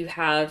if you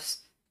have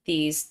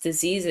these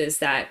diseases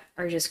that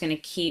are just going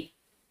to keep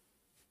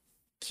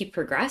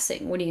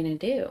progressing? What are you going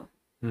to do?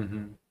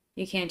 Mm-hmm.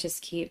 You can't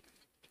just keep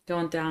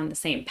going down the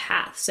same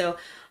path. So,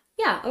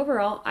 yeah,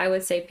 overall, I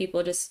would say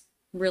people just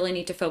really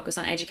need to focus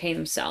on educating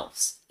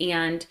themselves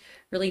and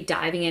really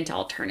diving into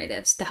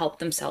alternatives to help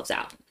themselves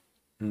out.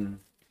 Mm.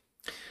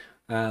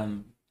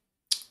 Um,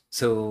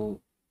 so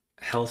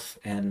health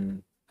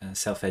and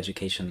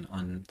self-education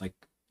on like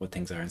what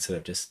things are instead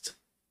of just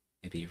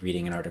maybe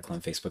reading an article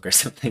on Facebook or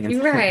something.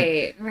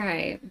 Right,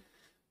 right.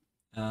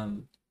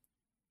 um,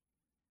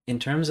 in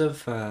terms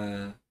of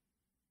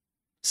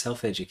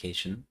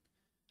self-education,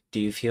 do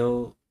you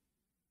feel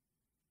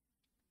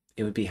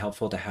it would be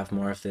helpful to have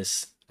more of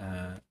this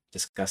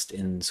discussed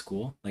in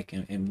school? Like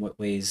in what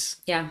ways,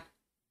 Yeah.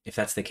 if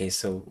that's the case,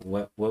 so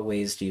what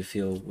ways do you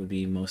feel would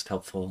be most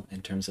helpful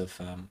in terms of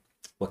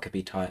what could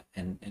be taught,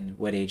 and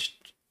what age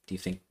do you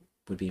think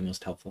would be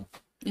most helpful?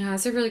 Yeah,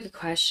 that's a really good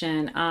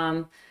question.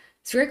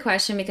 It's a great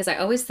question because I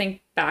always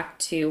think back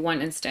to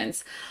one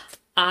instance.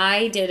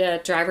 I did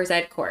a driver's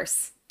ed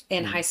course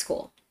in high Mm,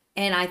 school,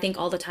 and I think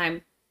all the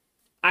time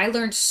I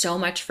learned so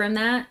much from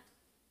that.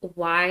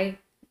 Why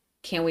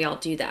can't we all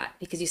do that?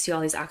 Because you see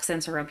all these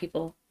accidents around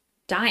people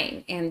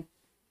dying, and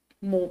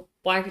well,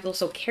 why are people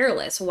so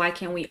careless? Why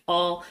can't we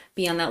all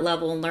be on that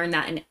level and learn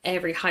that in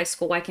every high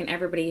school? Why can't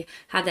everybody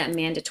have that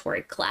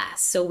mandatory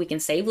class so we can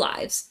save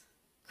lives,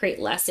 create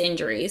less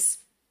injuries,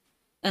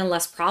 and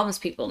less problems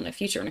people in the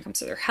future when it comes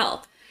to their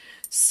health?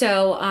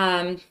 So,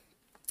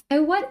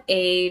 at what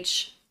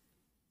age?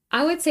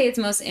 I would say it's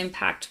most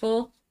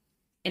impactful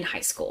in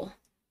high school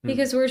mm,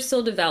 because we're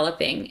still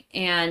developing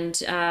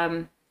and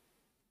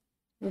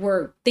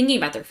we're thinking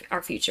about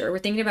our future. We're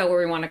thinking about where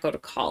we want to go to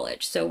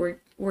college. So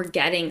we're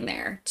getting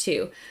there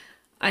too.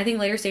 I think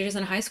later stages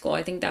in high school,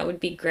 I think that would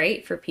be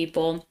great for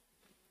people.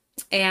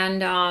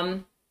 And I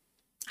don't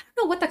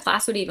know what the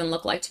class would even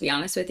look like, to be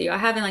honest with you. I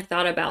haven't like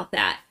thought about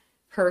that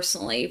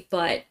personally,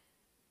 but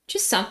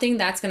just something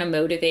that's going to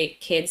motivate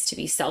kids to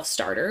be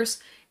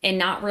self-starters and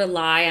not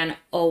rely on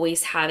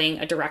always having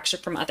a direction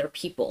from other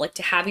people, like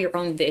to have your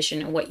own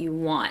vision and what you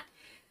want.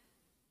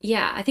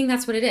 Yeah, I think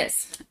that's what it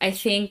is. I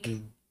think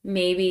mm,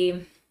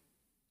 maybe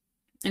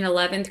in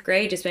 11th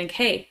grade, just being,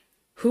 hey,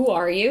 who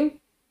are you?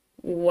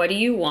 What do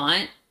you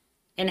want?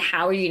 And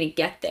how are you going to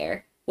get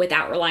there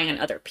without relying on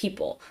other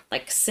people?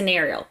 Like,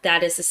 scenario,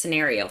 that is the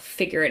scenario.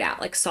 Figure it out.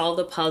 Like, solve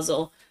the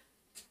puzzle,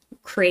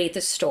 create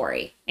the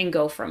story, and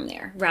go from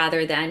there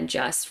rather than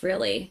just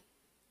really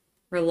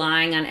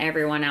relying on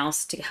everyone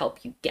else to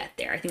help you get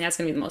there. I think that's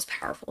going to be the most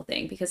powerful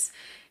thing because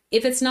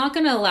if it's not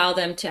going to allow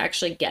them to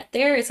actually get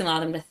there, it's going to allow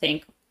them to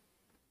think,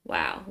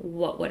 wow,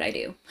 what would I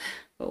do?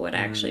 What would I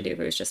actually mm. do if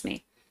it was just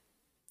me?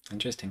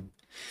 Interesting.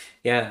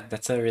 Yeah,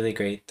 that's a really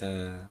great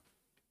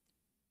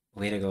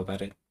way to go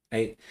about it.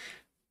 I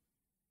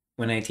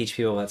When I teach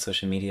people about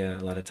social media,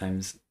 a lot of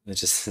times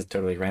it's just a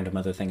totally random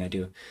other thing I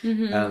do.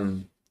 Mm-hmm.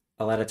 Um,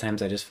 a lot of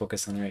times I just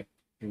focus on, right,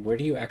 where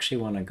do you actually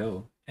want to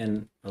go?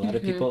 And a lot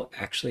of Mm-hmm. people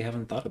actually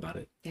haven't thought about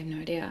it. I have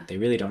no idea. They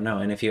really don't know.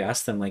 And if you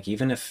ask them, like,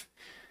 even if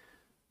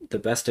the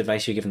best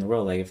advice you give in the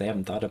world, like, if they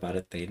haven't thought about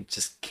it, they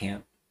just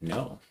can't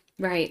know.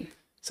 Right.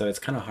 So it's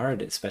kind of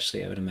hard,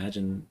 especially I would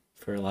imagine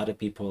for a lot of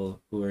people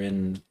who are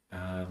in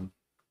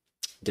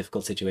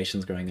difficult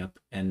situations growing up,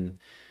 and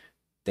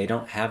they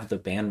don't have the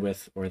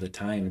bandwidth or the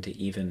time to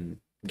even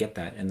get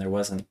that, and there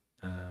wasn't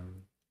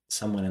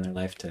someone in their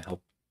life to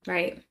help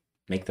Right.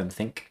 make them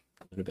think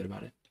a little bit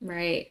about it.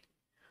 Right.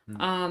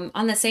 Mm,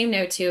 On the same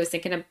note, too, I was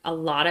thinking a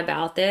lot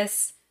about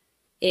this.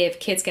 If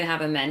kids can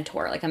have a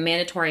mentor, like a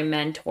mandatory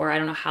mentor, I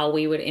don't know how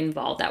we would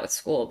involve that with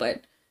school,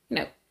 but you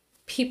know,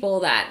 people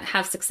that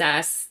have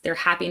success, they're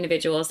happy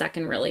individuals that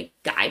can really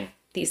guide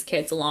these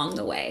kids along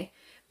the way,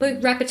 but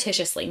mm,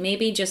 repetitiously,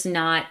 maybe just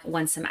not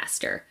one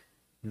semester,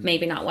 mm,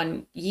 maybe not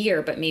one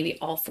year, but maybe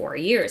all 4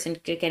 years,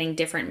 and getting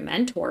different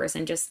mentors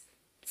and just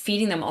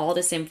feeding them all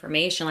this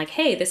information like,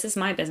 hey, this is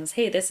my business.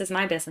 Hey, this is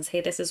my business.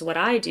 Hey, this is what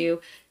I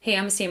do. Hey,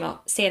 I'm a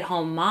stay at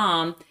home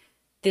mom.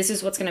 This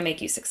is what's going to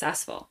make you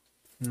successful.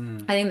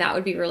 mm. I think that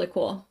would be really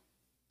cool.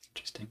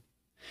 Interesting.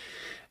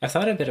 I've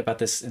thought a bit about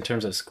this in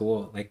terms of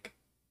school. Like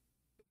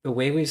the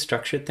way we've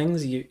structured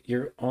things,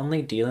 you're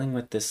only dealing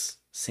with this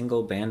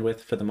single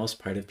bandwidth for the most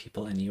part of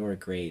people in your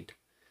grade.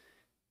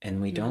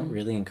 And we don't Mm-hmm.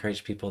 really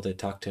encourage people to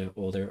talk to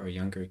older or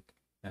younger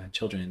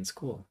children in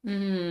school.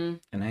 Mm-hmm.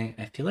 And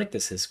I feel like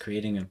this is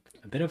creating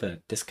a bit of a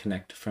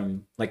disconnect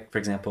from, like, for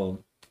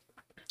example,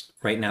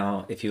 right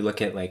now, if you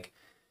look at like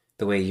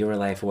the way your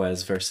life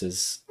was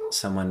versus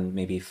someone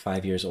maybe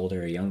 5 years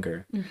older or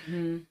younger,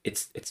 Mm-hmm.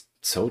 it's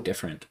so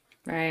different.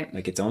 Right.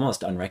 Like it's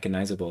almost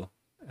unrecognizable.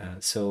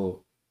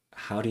 So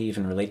how do you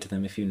even relate to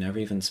them if you never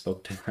even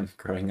spoke to them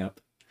growing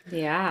up?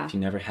 Yeah. If you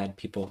never had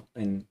people,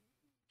 and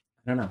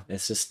I don't know,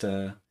 it's just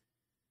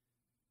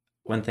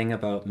one thing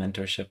about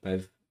mentorship.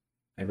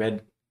 I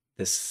read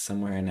this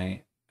somewhere, and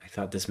I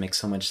thought this makes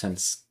so much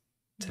sense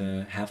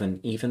to have an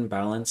even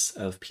balance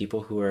of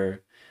people who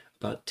are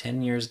about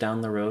 10 years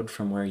down the road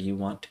from where you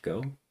want to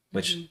go,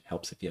 which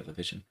helps if you have a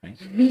vision, right?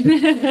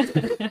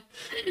 Mm-hmm.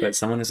 But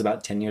someone who's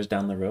about 10 years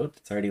down the road,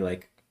 it's already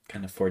like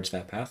kind of forged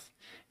that path,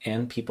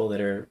 and people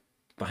that are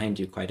behind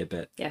you quite a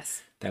bit.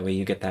 Yes. That way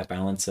you get that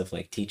balance of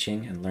like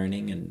teaching and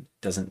learning and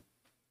doesn't,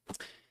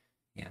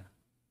 yeah,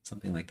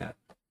 something like that.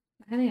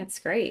 I think that's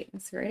great.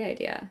 That's a great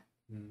idea.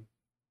 Mm.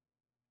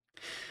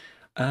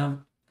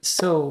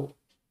 So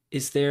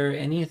is there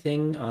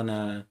anything on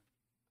a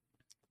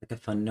like a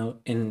fun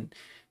note in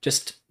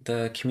just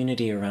the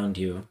community around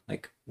you?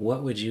 Like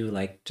what would you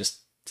like just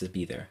to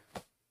be there?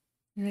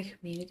 In the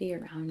community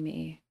around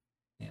me.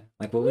 Yeah.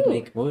 Like Ooh,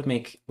 what would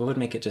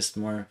make it just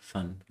more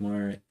fun,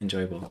 more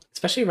enjoyable?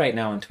 Especially right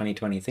now in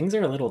 2020. Things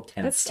are a little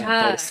that's tense at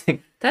tough. first.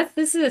 It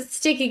This is a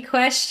sticky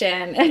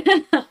question.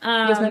 doesn't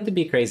have to um,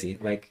 be crazy.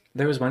 Like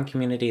there was one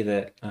community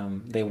that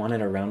they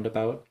wanted a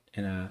roundabout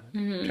in a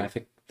mhm.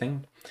 traffic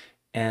thing,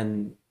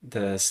 and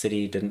the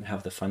city didn't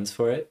have the funds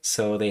for it,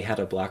 so they had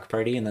a block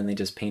party and then they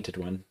just painted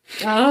one.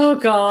 Oh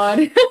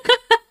God.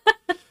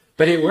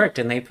 But it worked,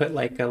 and they put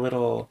like a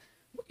little,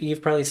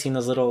 you've probably seen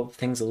those little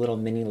things, a little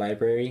mini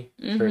library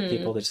for Hmm.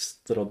 people, to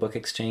just little book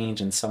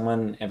exchange, and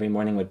someone every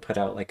morning would put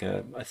out like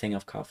a thing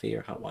of coffee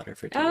or hot water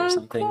for tea or Oh,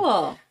 something.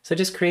 cool. So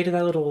just created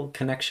that little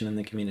connection in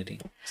the community.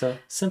 So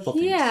simple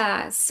things.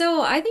 Yeah.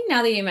 So I think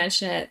now that you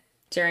mention it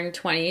during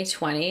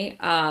 2020,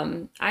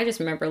 I just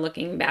remember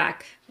looking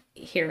back,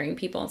 hearing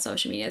people on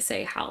social media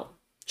say how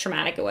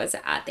traumatic it was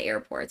at the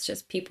airports.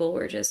 Just people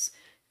were just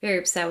very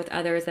upset with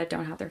others that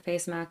don't have their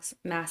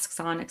masks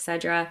on,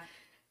 etc.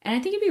 And I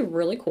think it'd be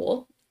really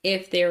cool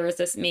if there was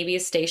this maybe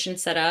a station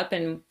set up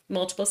in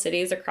multiple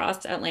cities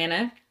across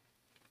Atlanta.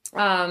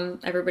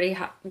 Everybody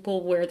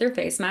will wear their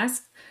face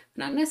masks,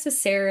 not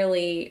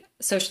necessarily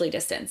socially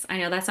distance. I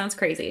know that sounds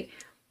crazy,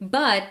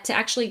 but to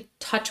actually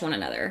touch one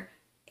another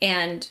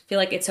and feel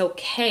like it's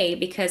okay,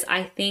 because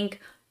I think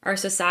our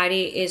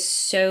society is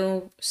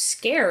so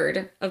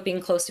scared of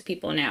being close to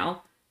people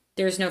now.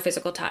 There's no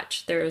physical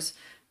touch, there's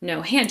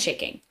no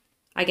handshaking.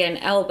 I get an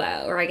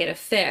elbow or I get a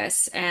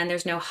fist, and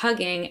there's no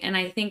hugging. And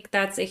I think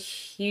that's a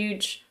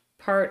huge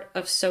part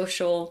of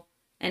social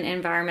and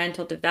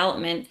environmental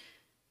development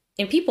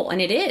in people,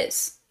 and it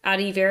is at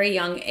a very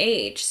young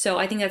age. So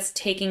I think that's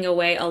taking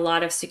away a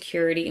lot of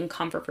security and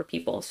comfort for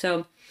people.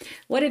 So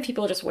what if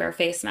people just wear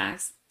face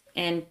masks?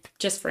 And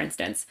just for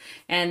instance,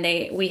 and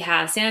we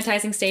have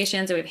sanitizing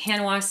stations, and we have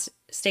hand wash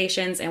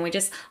stations, and we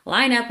just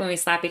line up and we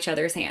slap each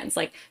other's hands,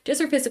 like just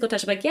for physical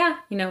touch, like, yeah,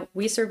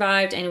 we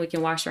survived and we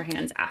can wash our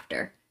hands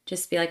after.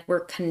 Just be like,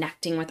 we're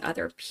connecting with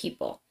other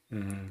people.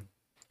 Hmm.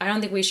 I don't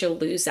think we should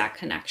lose that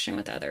connection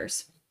with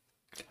others.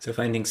 So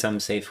finding some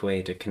safe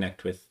way to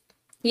connect with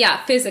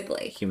Yeah,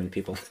 physically. human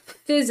people.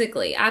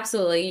 Physically,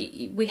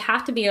 absolutely. We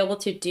have to be able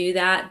to do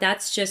that.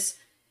 That's just,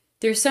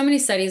 there's so many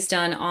studies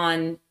done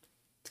on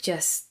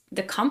just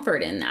the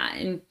comfort in that.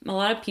 And a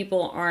lot of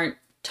people aren't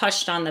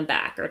touched on the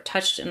back or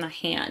touched in the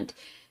hand.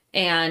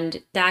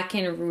 And that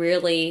can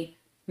really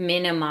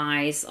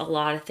minimize a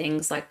lot of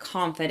things like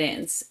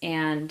confidence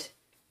and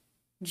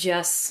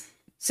just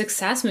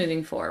success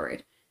moving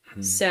forward.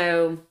 Hmm.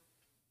 So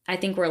I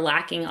think we're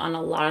lacking on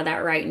a lot of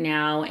that right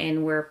now,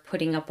 and we're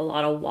putting up a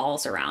lot of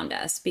walls around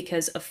us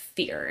because of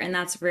fear. And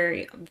that's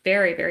very,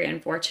 very, very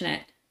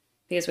unfortunate,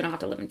 because we don't have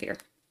to live in fear.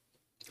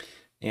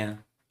 Yeah,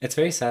 it's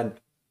very sad.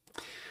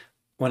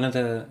 One of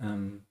the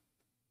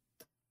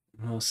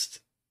most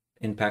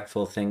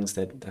impactful things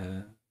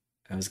that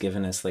I was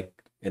given as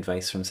like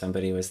advice from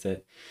somebody was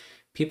that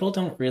people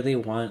don't really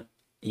want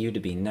you to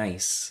be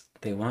nice.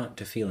 They want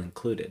to feel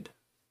included.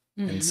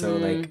 And so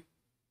Hmm. like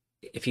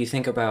if you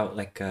think about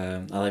like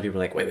a lot of people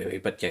are like,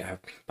 wait, but yeah,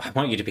 I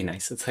want you to be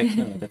nice. It's like,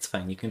 no, that's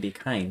fine. You can be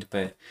kind,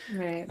 but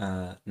Right.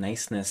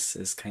 niceness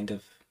is kind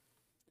of,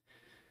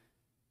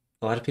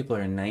 a lot of people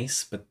are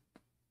nice, but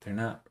they're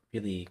not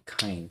really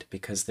kind,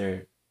 because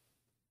they're,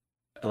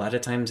 a lot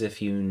of times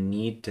if you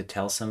need to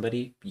tell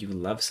somebody you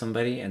love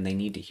somebody and they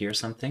need to hear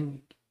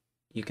something,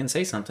 you can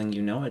say something,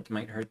 it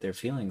might hurt their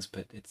feelings,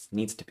 but it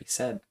needs to be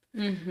said.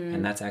 And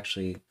Hmm. that's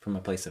actually from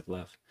a place of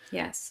love.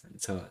 Yes.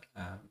 And so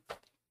I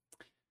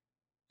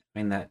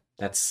find that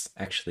that's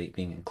actually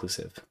being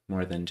inclusive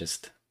more than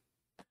just,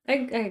 I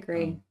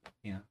agree.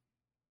 yeah.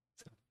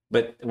 So,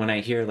 but when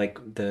I hear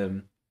like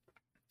the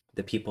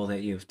people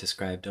that you've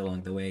described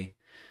along the way,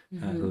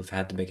 Hmm. who've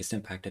had the biggest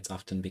impact, it's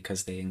often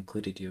because they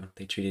included you.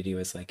 They treated you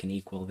as like an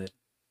equal, that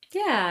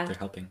Yeah. they're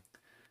helping.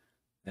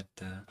 That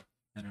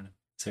I don't know.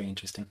 It's very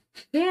interesting.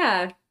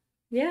 Yeah.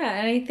 Yeah.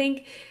 And I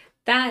think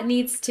that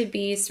needs to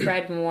be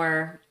spread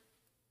more.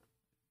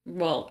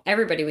 Well,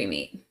 everybody we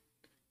meet,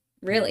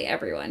 really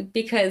everyone,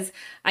 because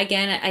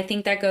again, I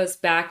think that goes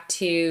back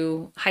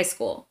to high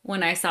school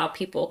when I saw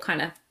people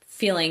kind of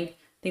feeling, I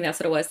think that's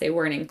what it was, they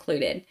weren't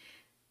included.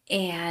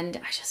 And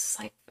I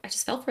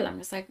just felt for them.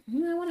 It's like,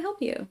 I want to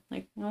help you.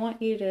 Like, I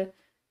want you to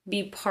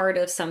be part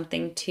of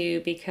something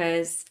too,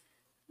 because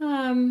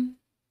um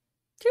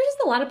there's just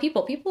a lot of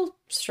people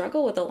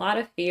struggle with a lot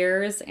of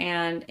fears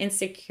and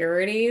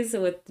insecurities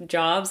with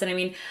jobs. And I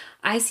mean,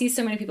 I see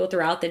so many people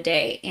throughout the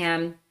day,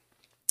 and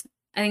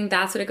I think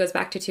that's what it goes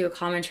back to too. A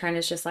common trend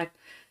is just like,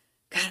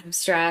 God, I'm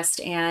stressed,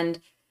 and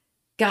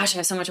gosh, I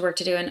have so much work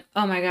to do, and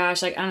oh my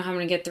gosh, like I don't know how I'm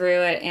gonna get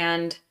through it,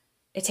 and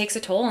it takes a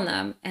toll on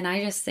them. And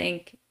I just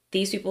think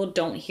these people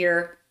don't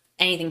hear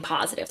anything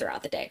positive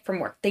throughout the day from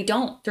work. They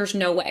don't. There's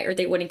no way, or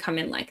they wouldn't come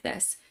in like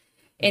this.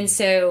 And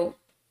so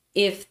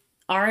if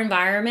our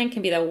environment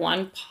can be the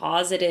one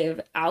positive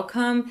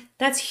outcome,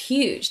 that's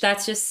huge.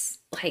 That's just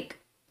like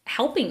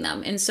helping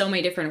them in so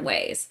many different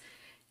ways.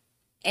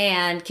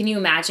 And can you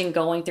imagine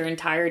going through an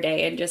entire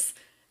day and just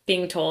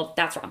being told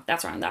that's wrong,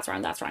 that's wrong, that's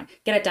wrong, that's wrong.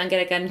 Get it done,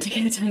 get it done,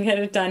 get it done, get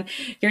it done.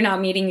 You're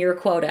not meeting your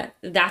quota.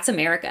 That's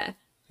America.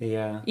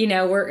 Yeah. You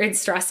know, we're in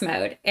stress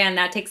mode, and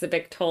that takes a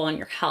big toll on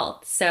your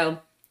health. So,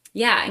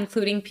 yeah,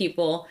 including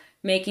people,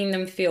 making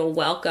them feel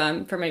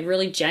welcome from a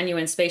really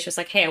genuine space, just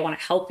like, hey, I want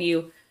to help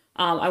you.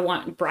 I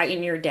want to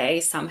brighten your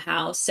day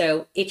somehow.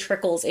 So it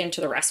trickles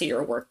into the rest of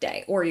your work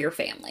day or your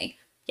family.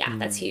 Yeah,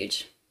 that's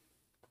huge.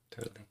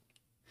 Totally.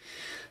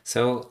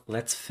 So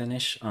let's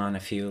finish on a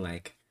few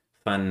like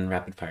fun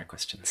rapid fire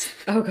questions.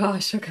 Oh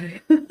gosh,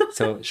 okay.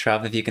 So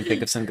Shrav, if you can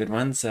think of some good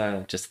ones,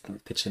 just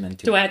pitch them in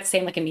too. Do I have to say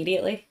them like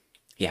immediately?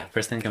 Yeah,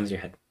 first thing comes to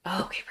your head.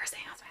 Oh, okay, first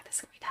thing. This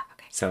is gonna be tough.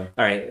 Okay. So,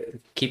 all right,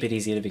 keep it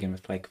easy to begin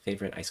with. Like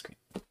favorite ice cream.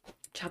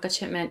 Chocolate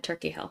chip mint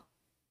Turkey Hill.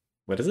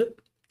 What is it?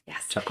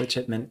 Yes. Chocolate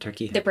chip mint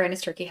turkey. The brand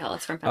is Turkey Hill.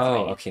 It's from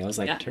Pennsylvania. Oh, okay. I was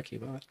like, Yeah. turkey,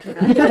 what?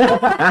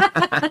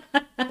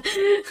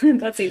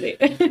 That's easy.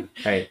 All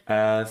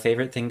right.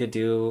 Favorite thing to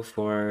do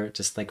for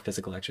just like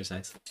physical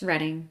exercise?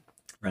 Running.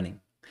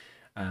 Running.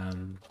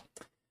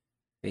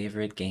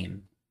 Favorite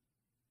game?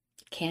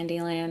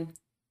 Candyland.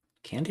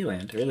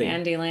 Candyland, really?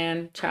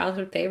 Candyland.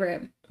 Childhood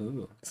favorite.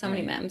 Ooh. So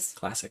many alright. memes.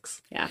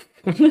 Classics. Yeah.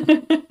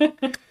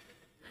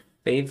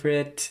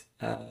 Favorite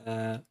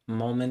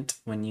moment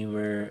when you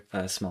were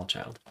a small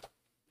child?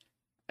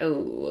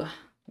 Oh,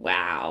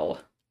 wow.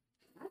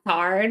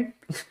 Hard.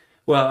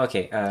 Well,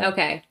 okay.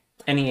 Okay.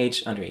 Any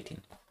age under 18.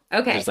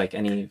 Okay. There's like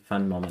any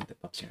fun moment that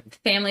pops in your head.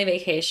 Family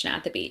vacation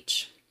at the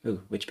beach.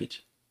 Ooh, which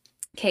beach?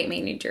 Cape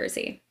May, New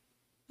Jersey.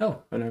 Oh,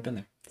 I've never been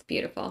there. It's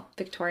beautiful.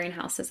 Victorian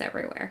houses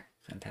everywhere.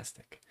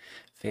 Fantastic.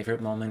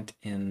 Favorite moment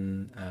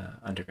in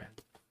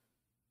undergrad?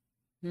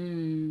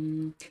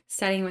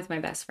 Studying with my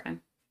best friend.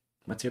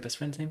 What's your best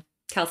friend's name?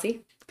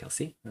 Kelsey.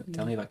 Kelsey?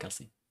 Tell me about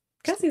Kelsey.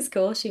 Kelsey's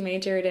cool. She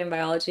majored in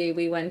biology.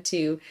 We went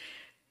to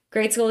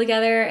grade school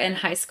together and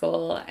high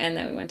school, and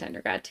then we went to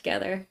undergrad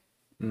together.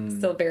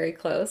 Still very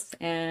close,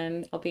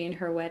 and I'll be in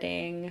her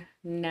wedding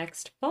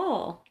next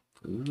fall.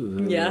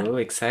 Ooh, Yeah.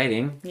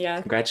 exciting.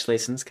 Yeah.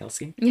 Congratulations,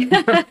 Kelsey.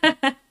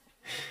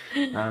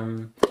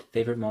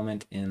 Favorite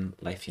moment in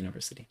Life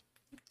University?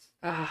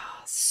 Oh,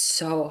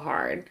 so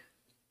hard.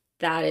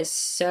 That is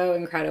so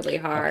incredibly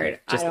hard.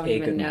 Okay, just I don't a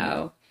even good know.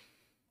 moment.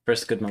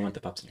 First good moment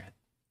that pops in your head.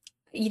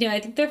 You know, I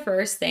think the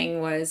first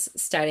thing was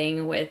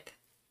studying with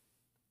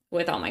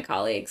all my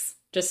colleagues,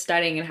 just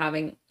studying and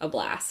having a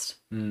blast.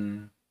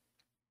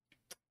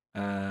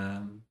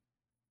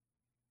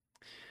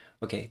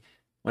 Okay.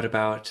 What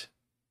about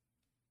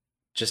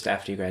just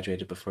after you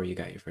graduated, before you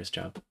got your first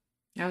job?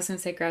 I was going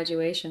to say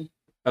graduation.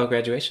 Oh,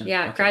 graduation.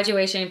 Yeah, Okay.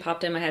 graduation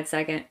popped in my head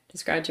second.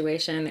 Just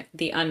graduation,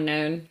 the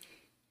unknown.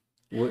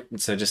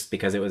 So just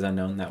because it was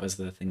unknown, that was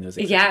the thing that was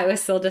exciting? Yeah, I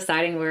was still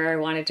deciding where I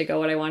wanted to go,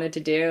 what I wanted to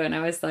do, and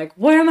I was like,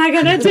 what am I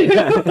gonna do?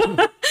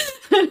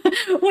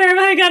 Where am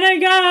I gonna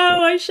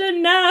go? I should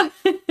know.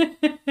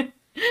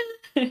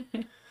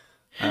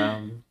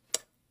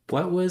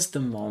 What was the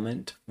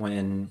moment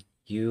when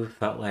you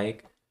felt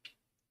like,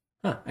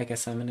 I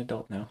guess I'm an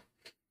adult now?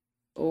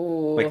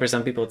 Ooh, Like for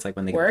some people, it's like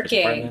when they get their first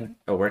working. apartment.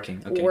 Oh,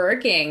 working. Okay.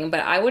 Working,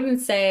 but I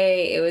wouldn't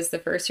say it was the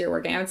first year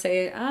working. I would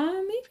say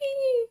maybe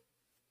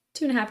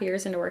 2.5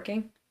 years into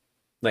working.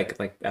 Like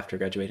after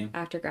graduating?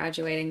 After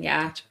graduating,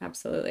 yeah, Gotcha.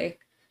 absolutely.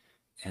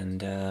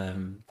 And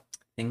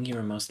thing you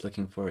were most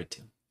looking forward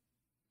to?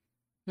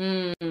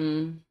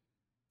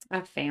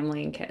 A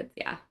family and kids,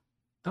 yeah.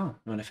 Oh,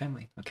 you want a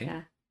family. Okay.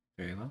 Yeah.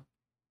 Very well.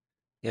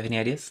 You have any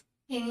ideas?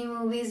 Any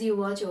movies you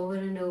watch over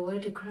and over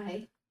to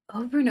cry?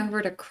 Over and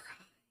over to cry.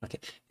 Okay.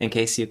 In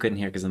case you couldn't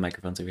hear because the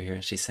microphone's over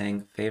here, she's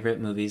saying favorite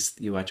movies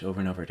you watch over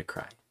and over to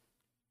cry.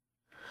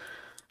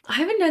 I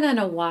haven't done that in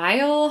a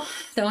while.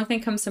 The only thing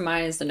that comes to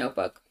mind is The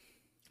Notebook.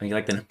 Oh, you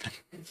like the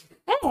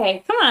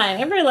Hey, come on.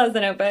 Everybody loves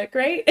The Notebook,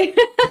 right?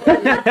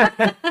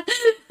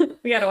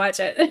 We gotta watch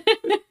it.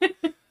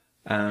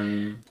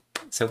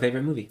 So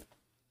favorite movie?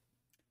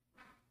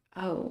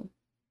 Oh,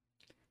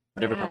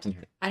 Whatever yeah. pops in your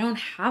head. I don't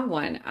have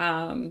one.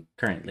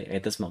 Currently,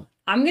 at this moment.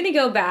 I'm gonna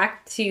go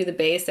back to the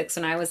basics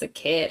when I was a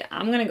kid.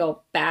 I'm gonna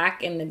go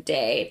back in the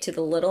day to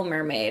The Little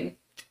Mermaid.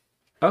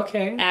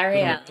 Okay.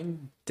 Ariel.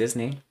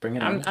 Disney, bring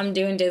it on. I'm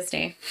doing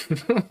Disney.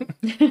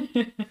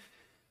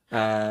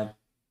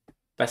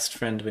 Best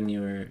friend when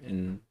you were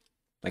in,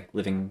 like,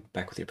 living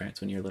back with your parents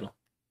when you were little?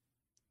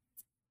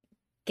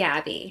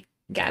 Gabby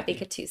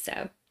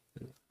Cattuso.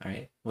 All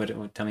right.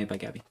 What? Tell me about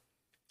Gabby.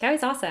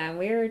 Gabby's awesome.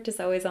 We were just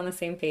always on the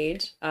same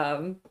page.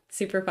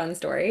 Super fun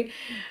story.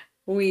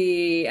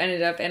 We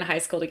ended up in high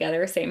school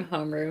together, same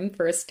homeroom,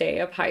 first day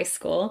of high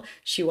school.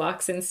 She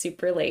walks in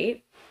super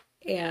late,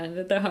 and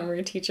the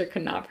homeroom teacher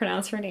could not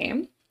pronounce her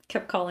name.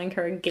 kept calling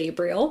her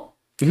Gabriel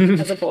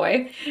as a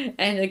boy.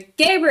 And like,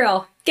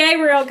 Gabriel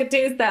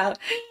Gattuso.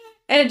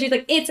 And she's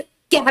like, it's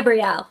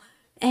Gabrielle.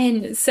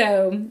 And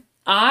so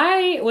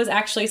I was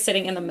actually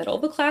sitting in the middle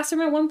of the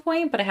classroom at one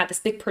point, but I had this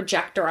big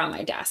projector on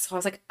my desk. So I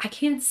was like, I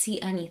can't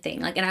see anything.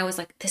 Like, and I was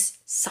like, this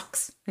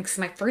sucks. Like, this is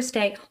my first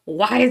day.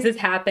 Why is this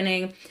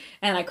happening?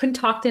 And I couldn't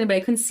talk to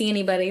anybody. I couldn't see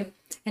anybody.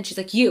 And she's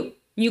like, you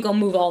go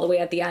move all the way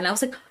at the end. I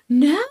was like,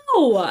 no,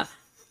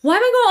 why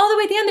am I going all the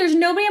way at the end? There's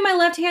nobody on my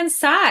left-hand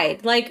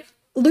side. Like,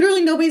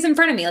 literally nobody's in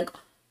front of me. Like,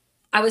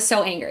 I was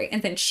so angry.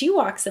 And then she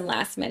walks in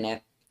last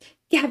minute.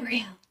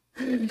 Gabrielle.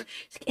 She's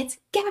like, it's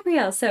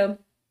Gabrielle. So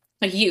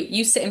like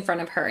you sit in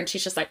front of her and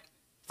she's just like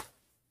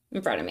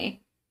in front of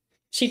me.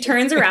 She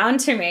turns around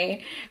to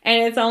me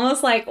and it's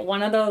almost like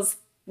one of those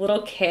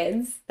little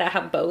kids that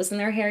have bows in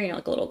their hair. You know,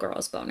 like a little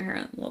girl's bow in her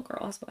hair, a little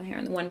girl has bow in her hair.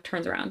 And the one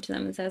turns around to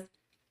them and says,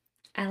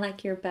 I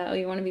like your bow.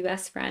 You want to be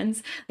best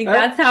friends? Like,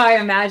 that's how I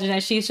imagine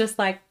it. She's just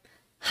like,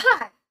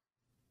 hi,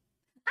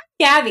 I'm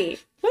Gabby.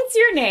 What's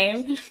your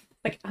name?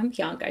 Like, I'm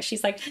Bianca.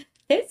 She's like,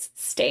 this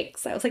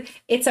stinks. I was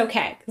like, it's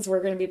okay because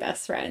we're going to be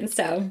best friends.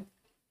 So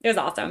it was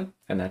awesome.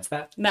 And that's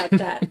that. That's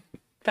that.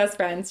 Best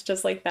friends,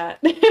 just like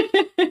that.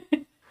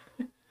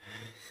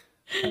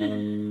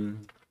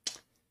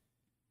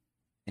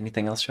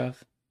 Anything else, Trav?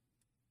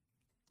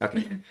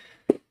 Okay.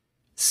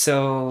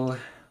 So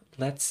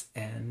let's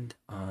end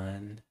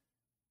on,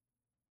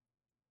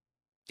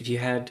 if you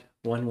had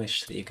one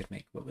wish that you could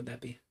make, what would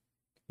that be?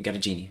 You got a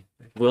genie.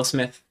 Will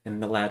Smith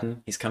in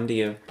Aladdin. He's come to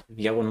you.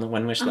 You got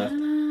one wish left.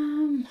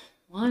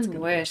 One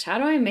wish. How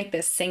do I make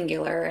this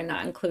singular and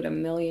not include a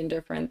million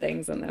different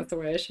things in this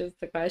wish is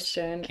the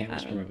question. Can't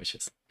wish for more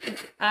wishes.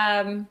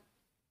 I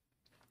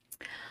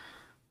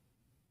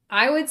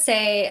would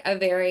say a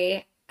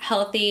very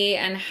healthy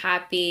and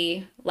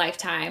happy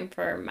lifetime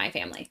for my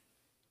family.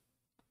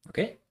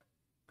 Okay.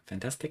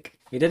 Fantastic.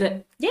 We did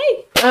it.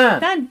 Yay!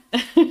 Done.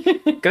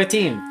 Go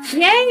team.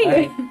 Yay! All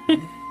right.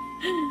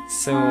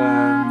 So,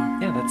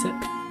 yeah, that's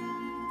it.